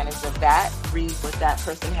take advantage of that, read what that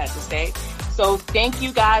person had to say. So thank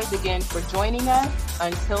you guys again for joining us.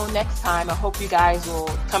 Until next time, I hope you guys will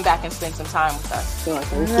come back and spend some time with us. Sure,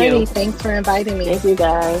 thank you. Thanks for inviting me. Thank you,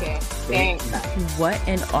 guys. Okay. Thanks. What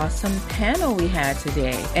an awesome panel we had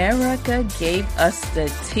today. Erica gave us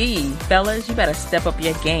the tea. Fellas, you better step up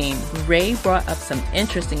your game. Ray brought up some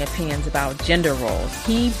interesting opinions about gender roles.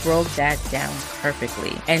 He broke that down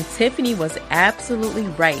perfectly. And Tiffany was absolutely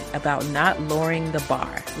right about not lowering the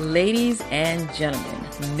bar. Ladies and gentlemen,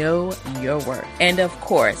 know your worth. And of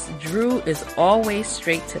course, Drew is always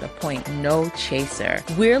straight to the point, no chaser.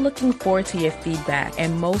 We're looking forward to your feedback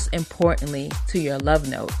and most importantly, to your love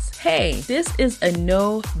notes. Hey, this is a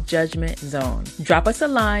no judgment zone. Drop us a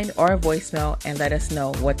line or a voicemail and let us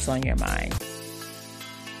know what's on your mind.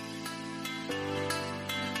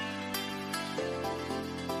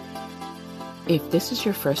 If this is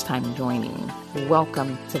your first time joining,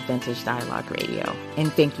 welcome to Vintage Dialogue Radio,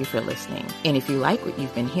 and thank you for listening. And if you like what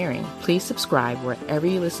you've been hearing, please subscribe wherever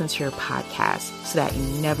you listen to your podcast so that you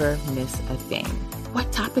never miss a thing.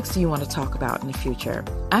 What topics do you want to talk about in the future?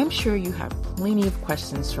 I'm sure you have plenty of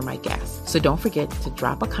questions for my guests, so don't forget to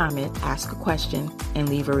drop a comment, ask a question, and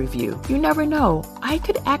leave a review. You never know, I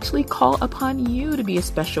could actually call upon you to be a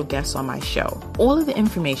special guest on my show. All of the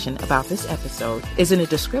information about this episode is in the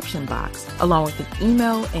description box, along with an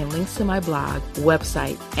email and links to my blog,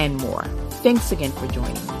 website, and more. Thanks again for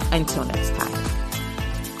joining. Until next time.